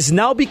 It has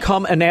now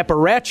become an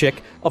apparatchik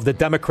of the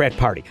Democrat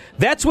Party.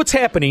 That's what's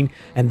happening,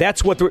 and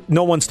that's what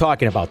no one's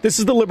talking about. This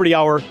is the Liberty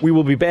Hour. We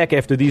will be back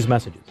after these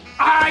messages.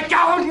 I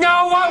don't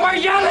know what we're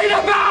yelling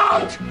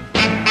about!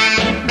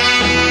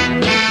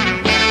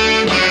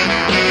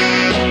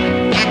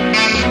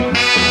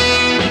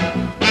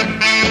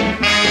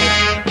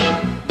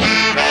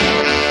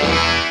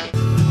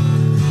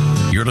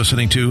 You're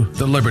listening to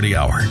The Liberty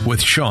Hour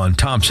with Sean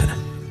Thompson.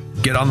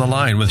 Get on the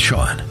line with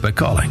Sean by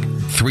calling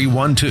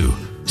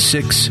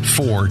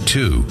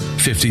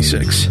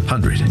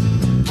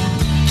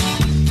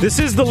 312-642-5600. This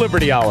is The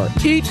Liberty Hour.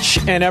 Each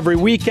and every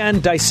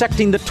weekend,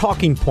 dissecting the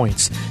talking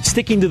points,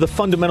 sticking to the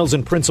fundamentals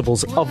and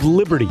principles of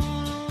liberty.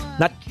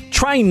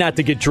 Trying not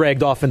to get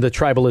dragged off into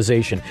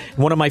tribalization.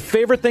 One of my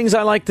favorite things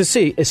I like to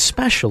see,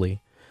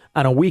 especially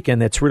on a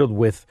weekend that's riddled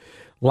with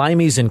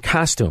limeys in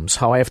costumes,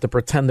 how I have to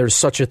pretend there's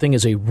such a thing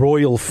as a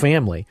royal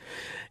family.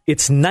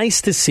 It's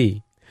nice to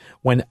see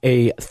when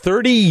a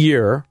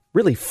 30-year,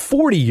 really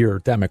 40-year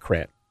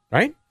Democrat,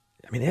 right?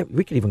 I mean,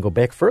 we could even go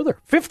back further.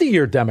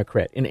 50-year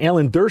Democrat in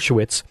Alan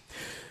Dershowitz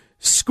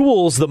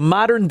schools the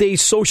modern-day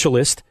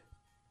socialist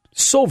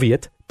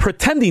Soviet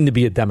pretending to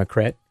be a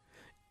Democrat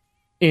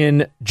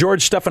in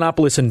George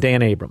Stephanopoulos and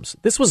Dan Abrams.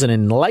 This was an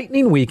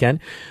enlightening weekend.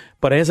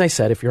 But as I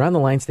said, if you're on the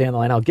line, stay on the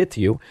line. I'll get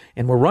to you.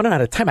 And we're running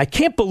out of time. I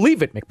can't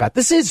believe it, Macbeth.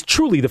 This is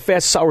truly the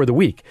fastest hour of the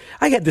week.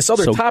 I had this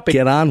other topic.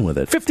 Get on with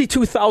it.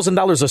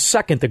 $52,000 a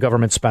second the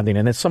government spending,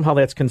 and somehow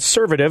that's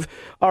conservative.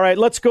 All right,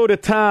 let's go to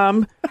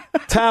Tom.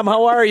 Tom,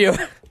 how are you?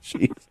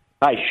 Jeez.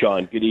 Hi,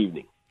 Sean. Good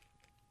evening.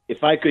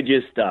 If I could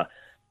just,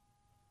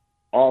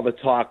 all the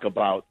talk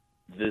about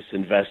this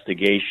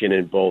investigation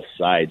in both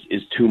sides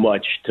is too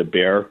much to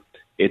bear.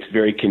 It's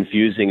very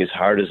confusing as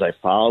hard as I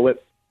follow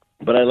it.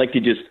 But I'd like to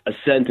just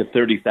ascend to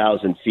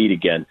 30,000 feet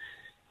again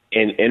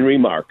and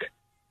remark,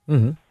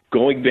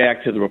 going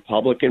back to the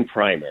Republican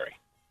primary,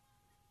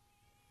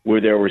 where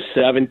there were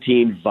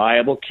 17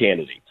 viable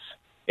candidates,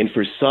 and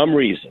for some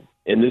reason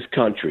in this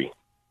country,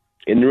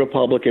 in the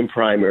Republican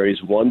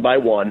primaries, one by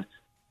one,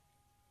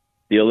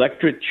 the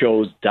electorate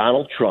chose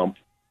Donald Trump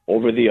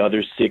over the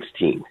other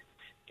 16.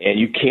 And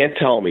you can't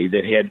tell me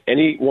that had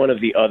any one of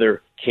the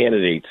other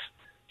candidates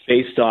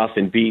faced off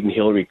and beaten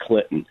Hillary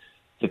Clinton,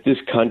 that this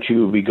country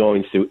will be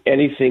going through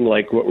anything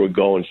like what we're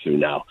going through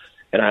now.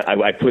 And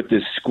I put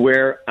this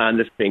square on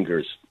the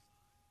fingers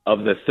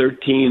of the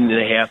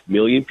 13.5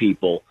 million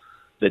people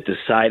that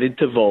decided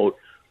to vote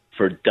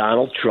for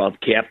Donald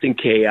Trump, Captain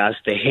Chaos,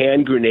 the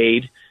hand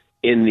grenade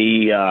in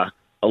the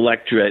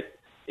electorate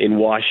in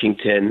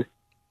Washington.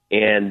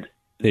 And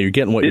you're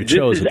getting what you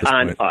chose. This is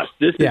on us.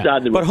 This is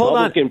on the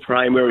Republican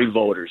primary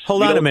voters.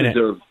 Hold on a minute.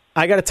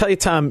 I got to tell you,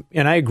 Tom,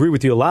 and I agree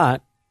with you a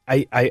lot.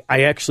 I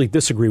actually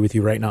disagree with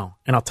you right now,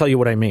 and I'll tell you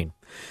what I mean.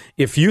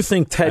 If you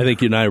think Ted... I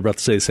think you and I are about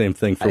to say the same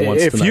thing for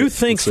once If tonight. you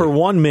think for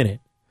 1 minute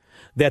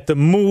that the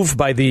move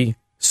by the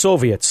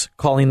Soviets,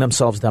 calling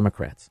themselves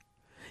Democrats,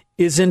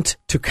 isn't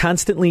to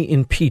constantly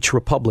impeach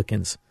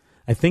Republicans,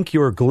 I think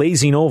you're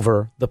glazing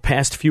over the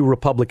past few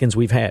Republicans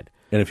we've had.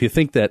 And if you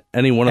think that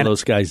any one of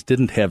those guys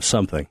didn't have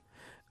something,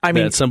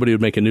 that somebody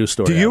would make a news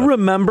story. Do you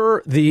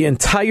remember the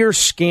entire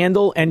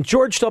scandal? And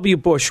George W.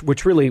 Bush,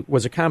 which really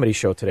was a comedy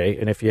show today,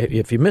 and if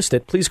you missed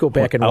it, please go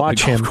back and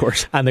watch him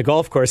on the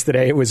golf course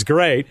today. It was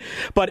great.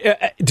 But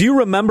do you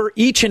remember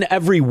each and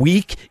every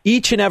week,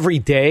 each and every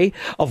day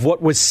of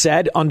what was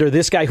said under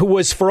this guy, who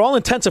was, for all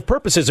intents and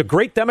purposes, a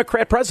great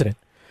Democrat president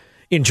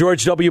in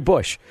George W.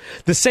 Bush?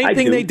 The same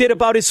thing they did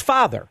about his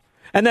father.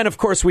 And then, of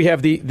course, we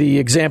have the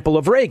example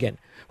of Reagan,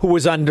 who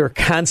was under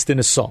constant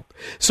assault.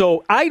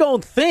 So I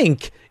don't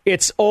think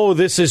it's,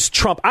 this is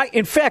Trump.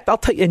 In fact, I'll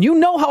tell you, and you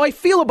know how I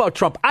feel about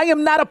Trump. I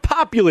am not a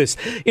populist.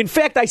 In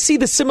fact, I see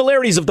the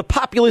similarities of the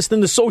populist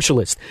and the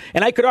socialist.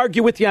 And I could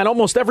argue with you on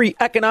almost every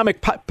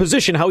economic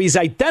position how he's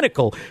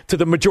identical to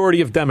the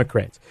majority of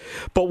Democrats.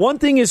 But one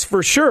thing is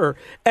for sure,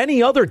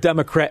 any other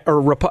Democrat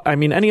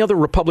any other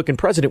Republican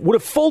president would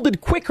have folded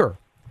quicker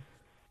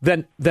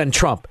than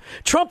Trump.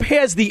 Trump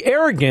has the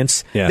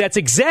arrogance that's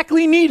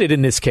exactly needed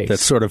in this case.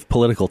 That's sort of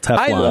political Teflon.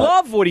 I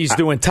love what he's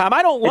doing, Tom.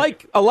 I don't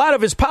like a lot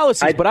of his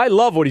policies, but I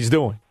love what he's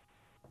doing.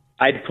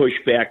 I'd push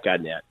back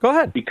on that. Go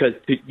ahead. Because,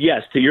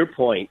 to your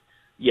point,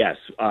 yes,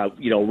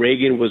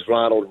 Reagan was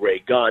Ronald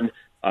Reagan.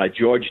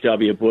 George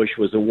W. Bush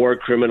was a war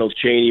criminal.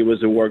 Cheney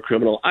was a war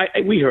criminal.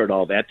 We heard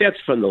all that. That's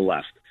from the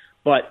left.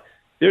 But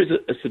there's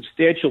a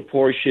substantial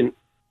portion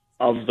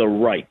of the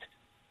right,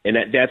 and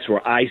that's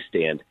where I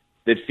stand,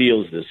 that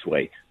feels this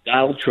way.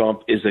 Donald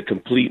Trump is a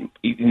complete...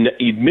 He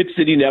admits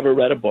that he never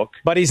read a book.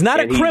 But he's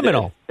not a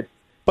criminal.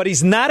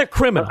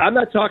 I'm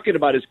not talking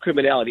about his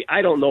criminality.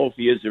 I don't know if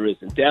he is or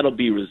isn't. That'll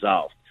be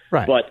resolved.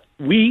 Right. But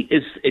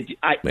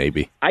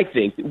I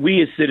think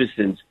we as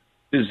citizens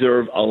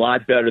deserve a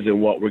lot better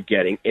than what we're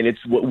getting. And it's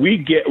what we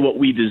get, what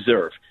we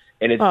deserve.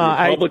 And it's the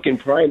Republican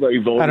primary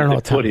voters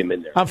that put him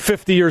in there. I'm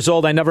 50 years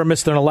old. I never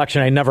missed an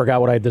election. I never got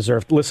what I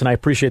deserved. Listen, I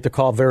appreciate the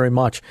call very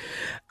much.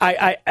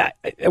 We're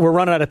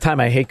running out of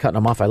time. I hate cutting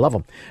them off. I love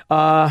them.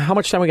 How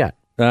much time we got?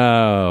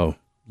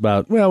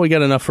 We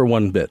got enough for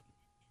one bit.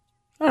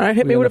 All right,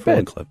 hit me with a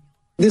bit. Clip.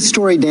 This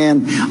story,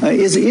 Dan,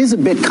 is a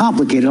bit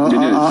complicated.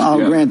 I'll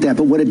grant that.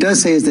 But what it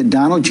does say is that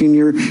Donald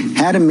Jr.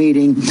 had a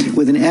meeting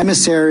with an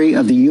emissary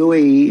of the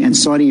UAE and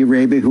Saudi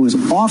Arabia who was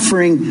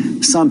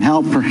offering some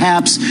help,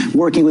 perhaps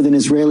working with an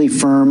Israeli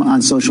firm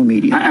on social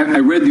media. I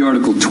read the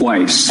article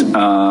twice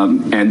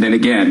and then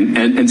again,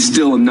 and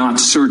still am not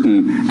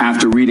certain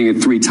after reading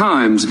it 3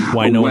 times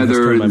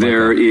whether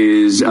there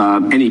is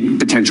any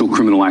potential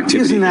criminal activity.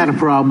 Isn't that a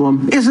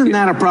problem?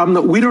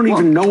 That we don't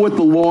even know what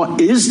the law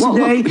is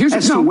today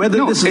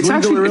It's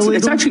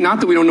actually not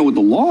that we don't know what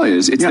the law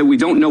is. It's that we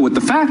don't know what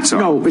the facts are.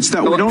 No, it's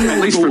that we don't know. At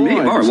least for me.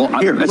 All right.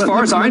 Well, as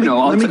far as I know,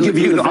 I'll tell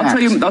you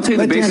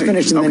the basic.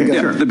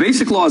 The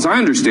basic law, as I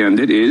understand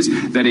it, is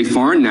that a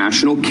foreign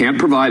national can't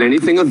provide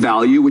anything of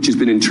value which has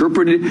been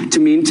interpreted to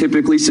mean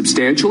typically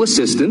substantial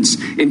assistance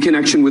in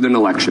connection with an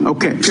election.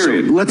 Okay.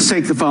 Period. So let's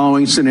take the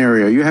following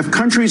scenario. You have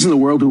countries in the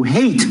world who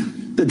hate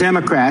the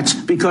Democrats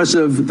because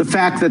of the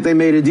fact that they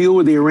made a deal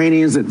with the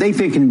Iranians that they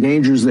think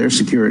endangers their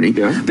security.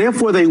 Yeah.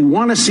 Therefore, they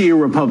want to see a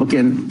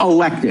Republican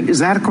elected. Is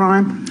that a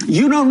crime?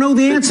 You don't know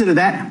the answer to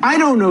that. I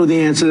don't know the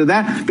answer to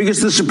that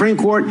because the Supreme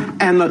Court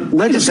and the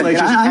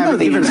legislature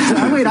haven't even...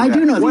 Wait, I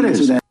do know the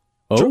answer to that.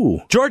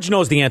 Oh. George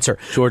knows the answer.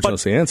 George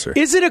knows the answer.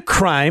 Is it a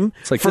crime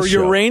for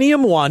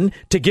Uranium One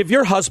to give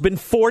your husband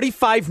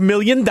 $45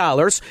 million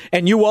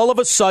and you all of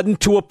a sudden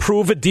to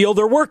approve a deal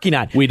they're working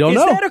on? We don't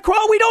know. Is that a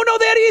crime? We don't know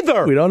that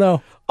either. We don't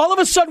know. All of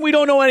a sudden, we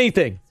don't know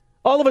anything.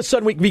 All of a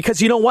sudden, because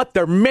you know what?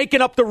 They're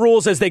making up the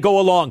rules as they go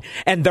along,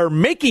 and they're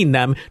making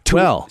them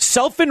to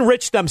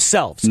self-enrich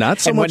themselves. Not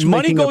so and much when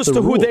money making up goes the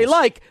to who rules. they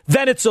like,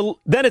 then it's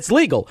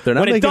legal. They're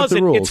not when it making up the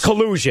doesn't, rules. it's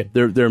collusion.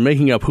 They're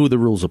making up who the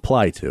rules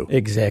apply to.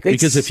 Exactly.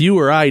 Because if you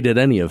or I did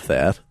any of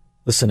that,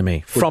 listen to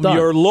me. From done.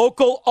 your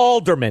local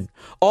alderman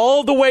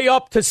all the way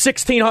up to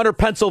 1600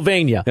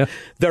 Pennsylvania,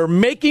 they're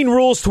making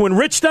rules to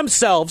enrich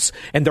themselves,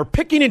 and they're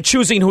picking and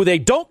choosing who they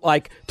don't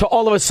like to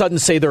all of a sudden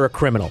say they're a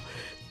criminal.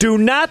 Do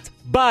not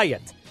buy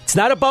it. It's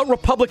not about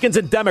Republicans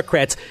and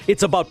Democrats.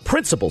 It's about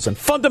principles and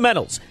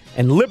fundamentals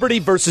and liberty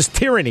versus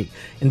tyranny.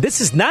 And this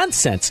is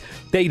nonsense.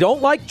 They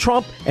don't like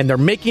Trump, and they're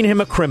making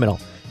him a criminal.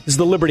 This is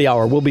the Liberty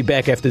Hour. We'll be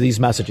back after these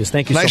messages.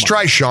 Thank you so much. Nice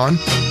try, Sean.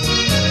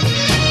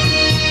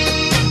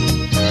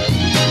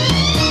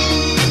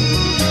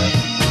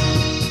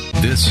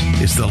 This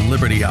is the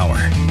Liberty Hour.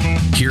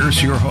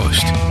 Here's your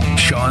host,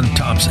 Sean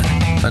Thompson,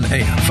 on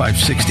AM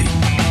 560.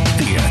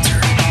 The Answer.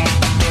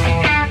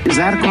 Is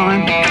that a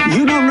crime?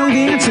 You don't know the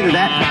answer to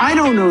that. I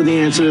don't know the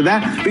answer to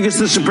that because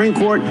the Supreme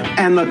Court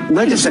and the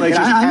legislature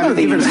haven't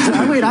even...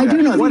 Wait, I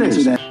do know the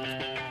answer to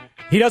that.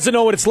 He doesn't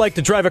know what it's like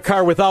to drive a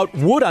car without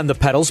wood on the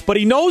pedals, but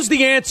he knows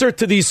the answer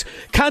to these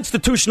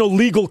constitutional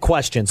legal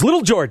questions.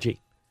 Little Georgie.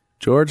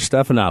 George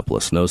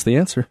Stephanopoulos knows the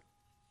answer.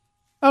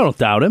 I don't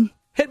doubt him.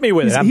 Hit me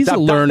with it. He's a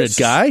learned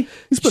guy.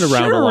 He's been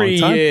around a long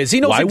time. He is. He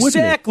knows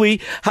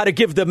exactly how to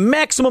give the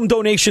maximum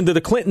donation to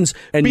the Clintons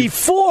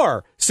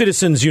before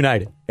Citizens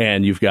United.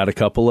 And you've got a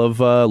couple of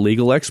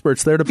legal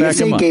experts there to back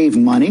him up. If they gave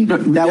money,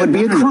 that would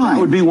be a crime.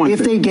 That would be one if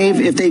thing.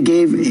 they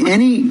gave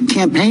any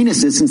campaign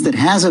assistance that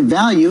has a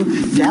value,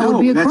 that would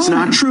be a crime. That's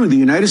not true. The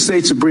United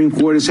States Supreme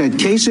Court has had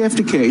case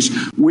after case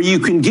where you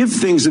can give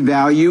things a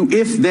value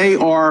if they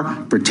are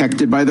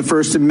protected by the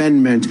First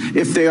Amendment,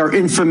 if they are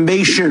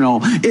informational,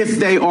 if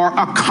they are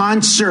a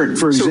concert,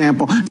 for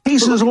example.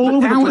 Cases all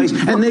over the place,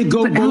 and they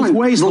go both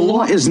ways. The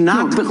law is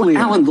not clear.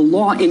 Alan, the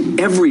law in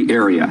every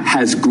area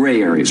has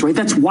gray areas, right?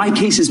 That's why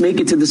cases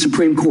make it to the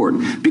Supreme Court,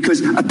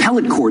 because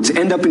appellate courts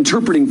end up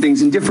interpreting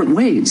things in different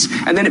ways.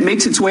 And then it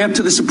makes its way up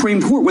to the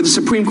Supreme Court, where the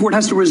Supreme Court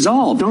has to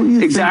resolve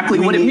exactly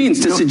what it means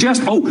to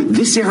suggest,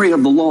 this area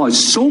of the law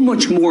is so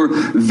much more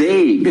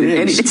vague.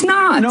 And it's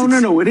not.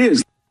 No, it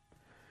is.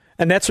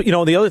 And that's,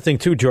 the other thing,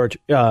 too, George,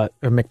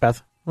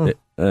 Macbeth.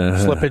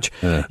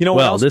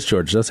 Slippage. This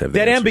George does have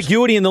that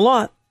ambiguity in the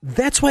law.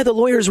 That's why the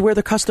lawyers wear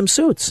the custom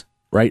suits.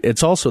 Right.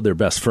 It's also their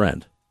best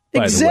friend.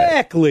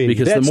 Exactly.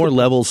 Because the more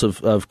levels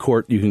of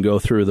court you can go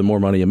through, the more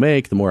money you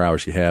make, the more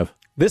hours you have.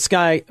 This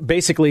guy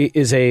basically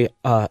is a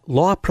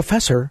law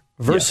professor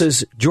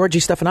versus Georgie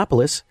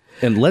Stephanopoulos.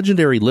 And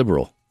legendary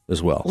liberal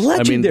as well. Legendary.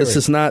 I mean,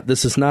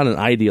 this is not an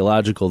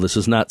ideological, this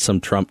is not some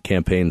Trump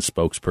campaign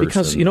spokesperson.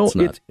 Because,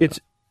 it's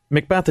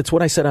Macbeth, it's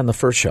what I said on the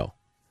first show.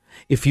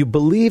 If you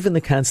believe in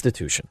the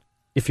Constitution,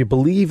 if you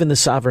believe in the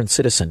sovereign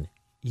citizen,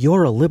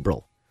 you're a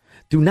liberal.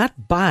 Do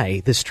not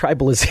buy this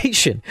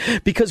tribalization,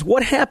 because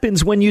what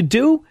happens when you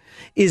do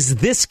is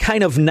this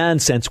kind of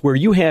nonsense where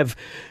you have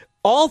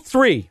all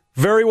three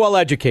very well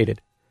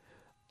educated,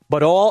 but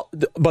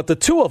the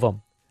two of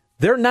them,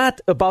 they're not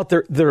about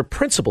their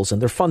principles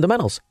and their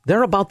fundamentals.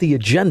 They're about the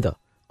agenda,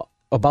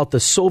 about the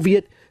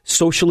Soviet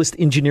socialist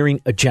engineering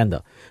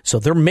agenda. So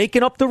they're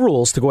making up the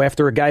rules to go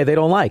after a guy they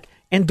don't like.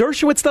 And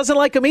Dershowitz doesn't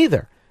like him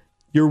either.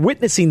 You're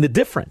witnessing the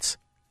difference.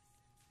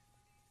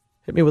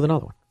 Hit me with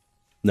another one.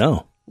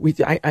 No.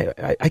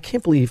 I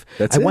can't believe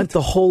I went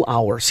the whole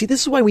hour. See,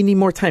 this is why we need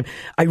more time.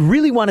 I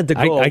really wanted to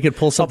go. I could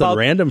pull something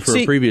random for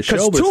a previous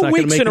show, but it's not going to make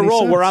any sense. 2 weeks in a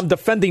row where I'm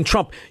defending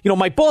Trump,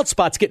 my bald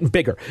spot's getting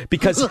bigger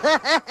because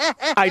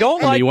I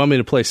don't like. You want me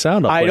to play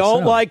sound? I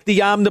don't like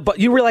the omnibus.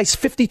 You realize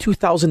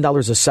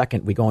 $52,000 a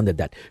second we go into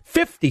debt.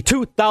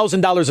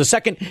 $52,000 a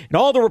second, and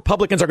all the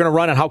Republicans are going to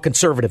run on how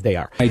conservative they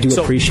are. I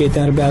do appreciate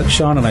that about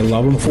Sean, and I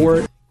love him for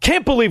it.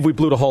 Can't believe we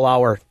blew the whole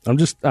hour.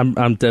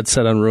 I'm dead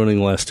set on ruining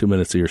the last 2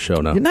 minutes of your show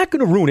now. You're not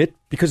going to ruin it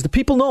because the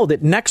people know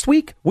that next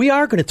week we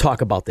are going to talk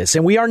about this,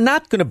 and we are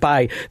not going to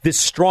buy this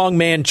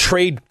strongman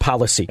trade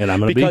policy. And I'm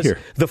going to be here.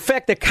 The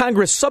fact that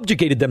Congress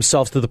subjugated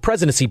themselves to the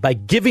presidency by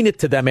giving it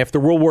to them after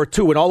World War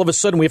II, and all of a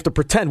sudden we have to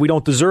pretend we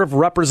don't deserve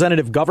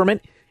representative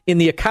government in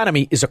the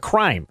economy is a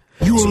crime.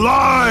 You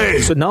lie!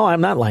 So no,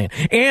 I'm not lying.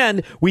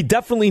 And we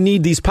definitely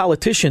need these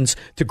politicians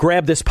to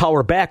grab this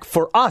power back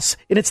for us.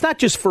 And it's not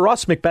just for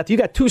us, Macbeth. You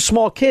got 2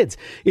 small kids.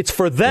 It's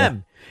for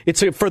them. Yeah.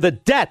 It's for the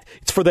debt.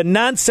 It's for the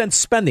nonsense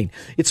spending.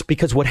 It's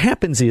because what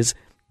happens is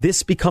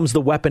this becomes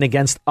the weapon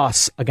against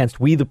us, against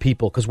we the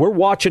people, because we're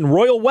watching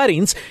royal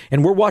weddings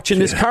and we're watching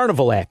this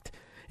Carnival Act.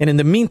 And in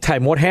the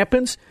meantime, what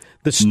happens?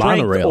 The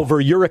strength over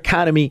your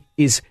economy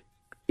it's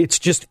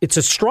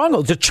a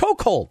stronghold. It's a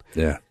chokehold.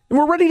 Yeah. And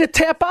we're ready to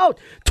tap out.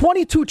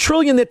 $22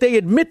 trillion that they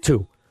admit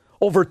to.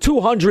 Over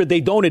 200 they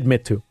don't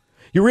admit to.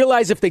 You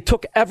realize if they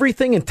took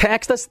everything and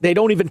taxed us, they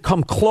don't even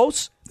come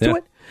close to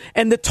it?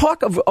 And the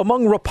talk of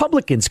among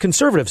Republicans,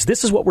 conservatives,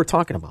 this is what we're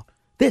talking about.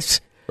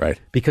 This. Right.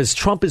 Because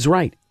Trump is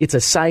right. It's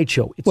a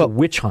sideshow. It's a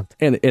witch hunt.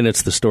 And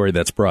it's the story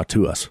that's brought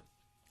to us.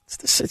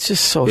 It's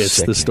just so sickening.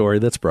 It's the story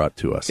that's brought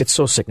to us. It's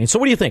so sickening. So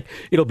what do you think?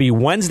 It'll be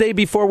Wednesday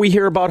before we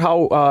hear about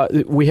how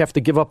we have to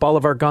give up all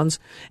of our guns,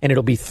 and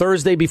it'll be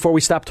Thursday before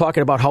we stop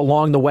talking about how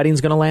long the wedding's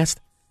going to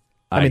last?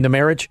 I mean, the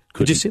marriage?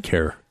 Could you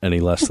care any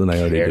less than I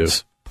already do.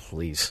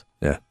 Please.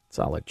 Yeah. It's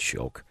all a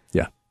joke.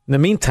 Yeah. In the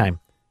meantime,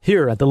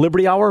 here at the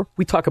Liberty Hour,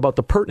 we talk about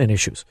the pertinent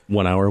issues.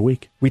 1 hour a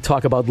week. We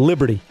talk about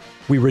liberty.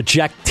 We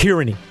reject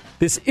tyranny.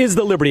 This is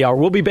the Liberty Hour.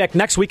 We'll be back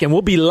next week, and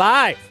we'll be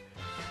live.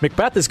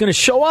 Macbeth is going to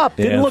show up.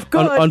 Didn't look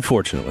good.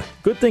 Unfortunately.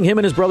 Good thing him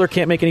and his brother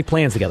can't make any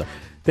plans together.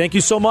 Thank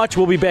you so much.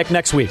 We'll be back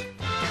next week.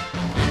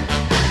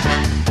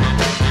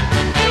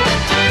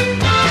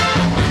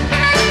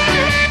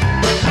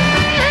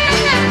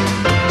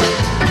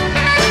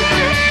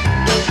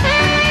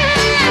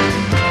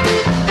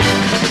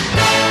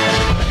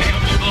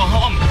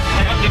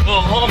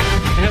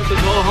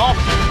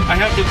 I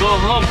have to go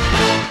home.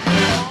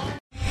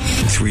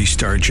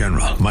 3-star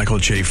General Michael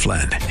J.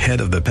 Flynn,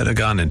 head of the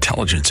Pentagon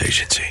Intelligence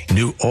Agency,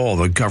 knew all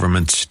the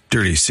government's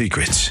dirty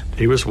secrets.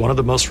 He was one of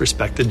the most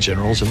respected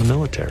generals in the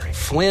military.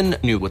 Flynn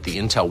knew what the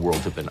intel world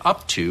had been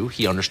up to.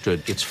 He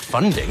understood its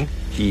funding.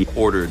 He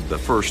ordered the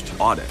first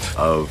audit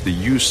of the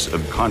use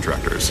of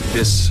contractors.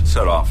 This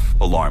set off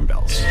alarm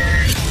bells.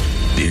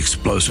 The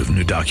explosive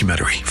new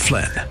documentary,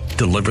 Flynn,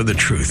 Deliver the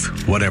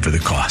Truth, Whatever the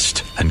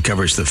Cost,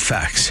 uncovers the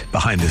facts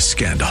behind this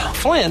scandal.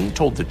 Flynn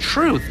told the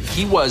truth.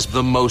 He was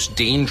the most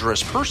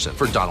dangerous person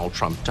for Donald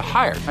Trump to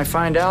hire. I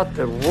find out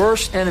the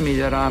worst enemy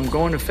that I'm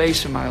going to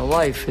face in my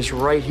life is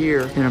right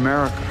here in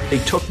America. They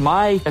took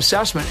my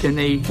assessment and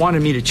they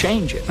wanted me to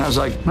change it. And I was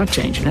like, I'm not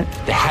changing it.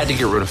 They had to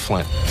get rid of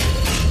Flynn.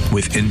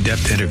 With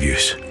in-depth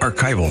interviews,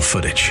 archival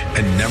footage,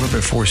 and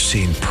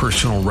never-before-seen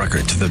personal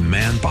records of the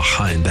man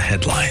behind the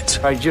headlines.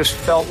 I just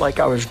felt like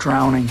I was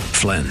drowning.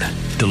 Flynn,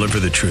 Deliver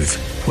the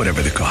Truth,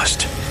 Whatever the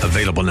Cost.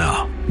 Available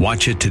now.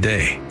 Watch it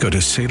today. Go to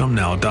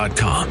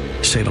salemnow.com.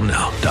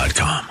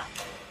 salemnow.com.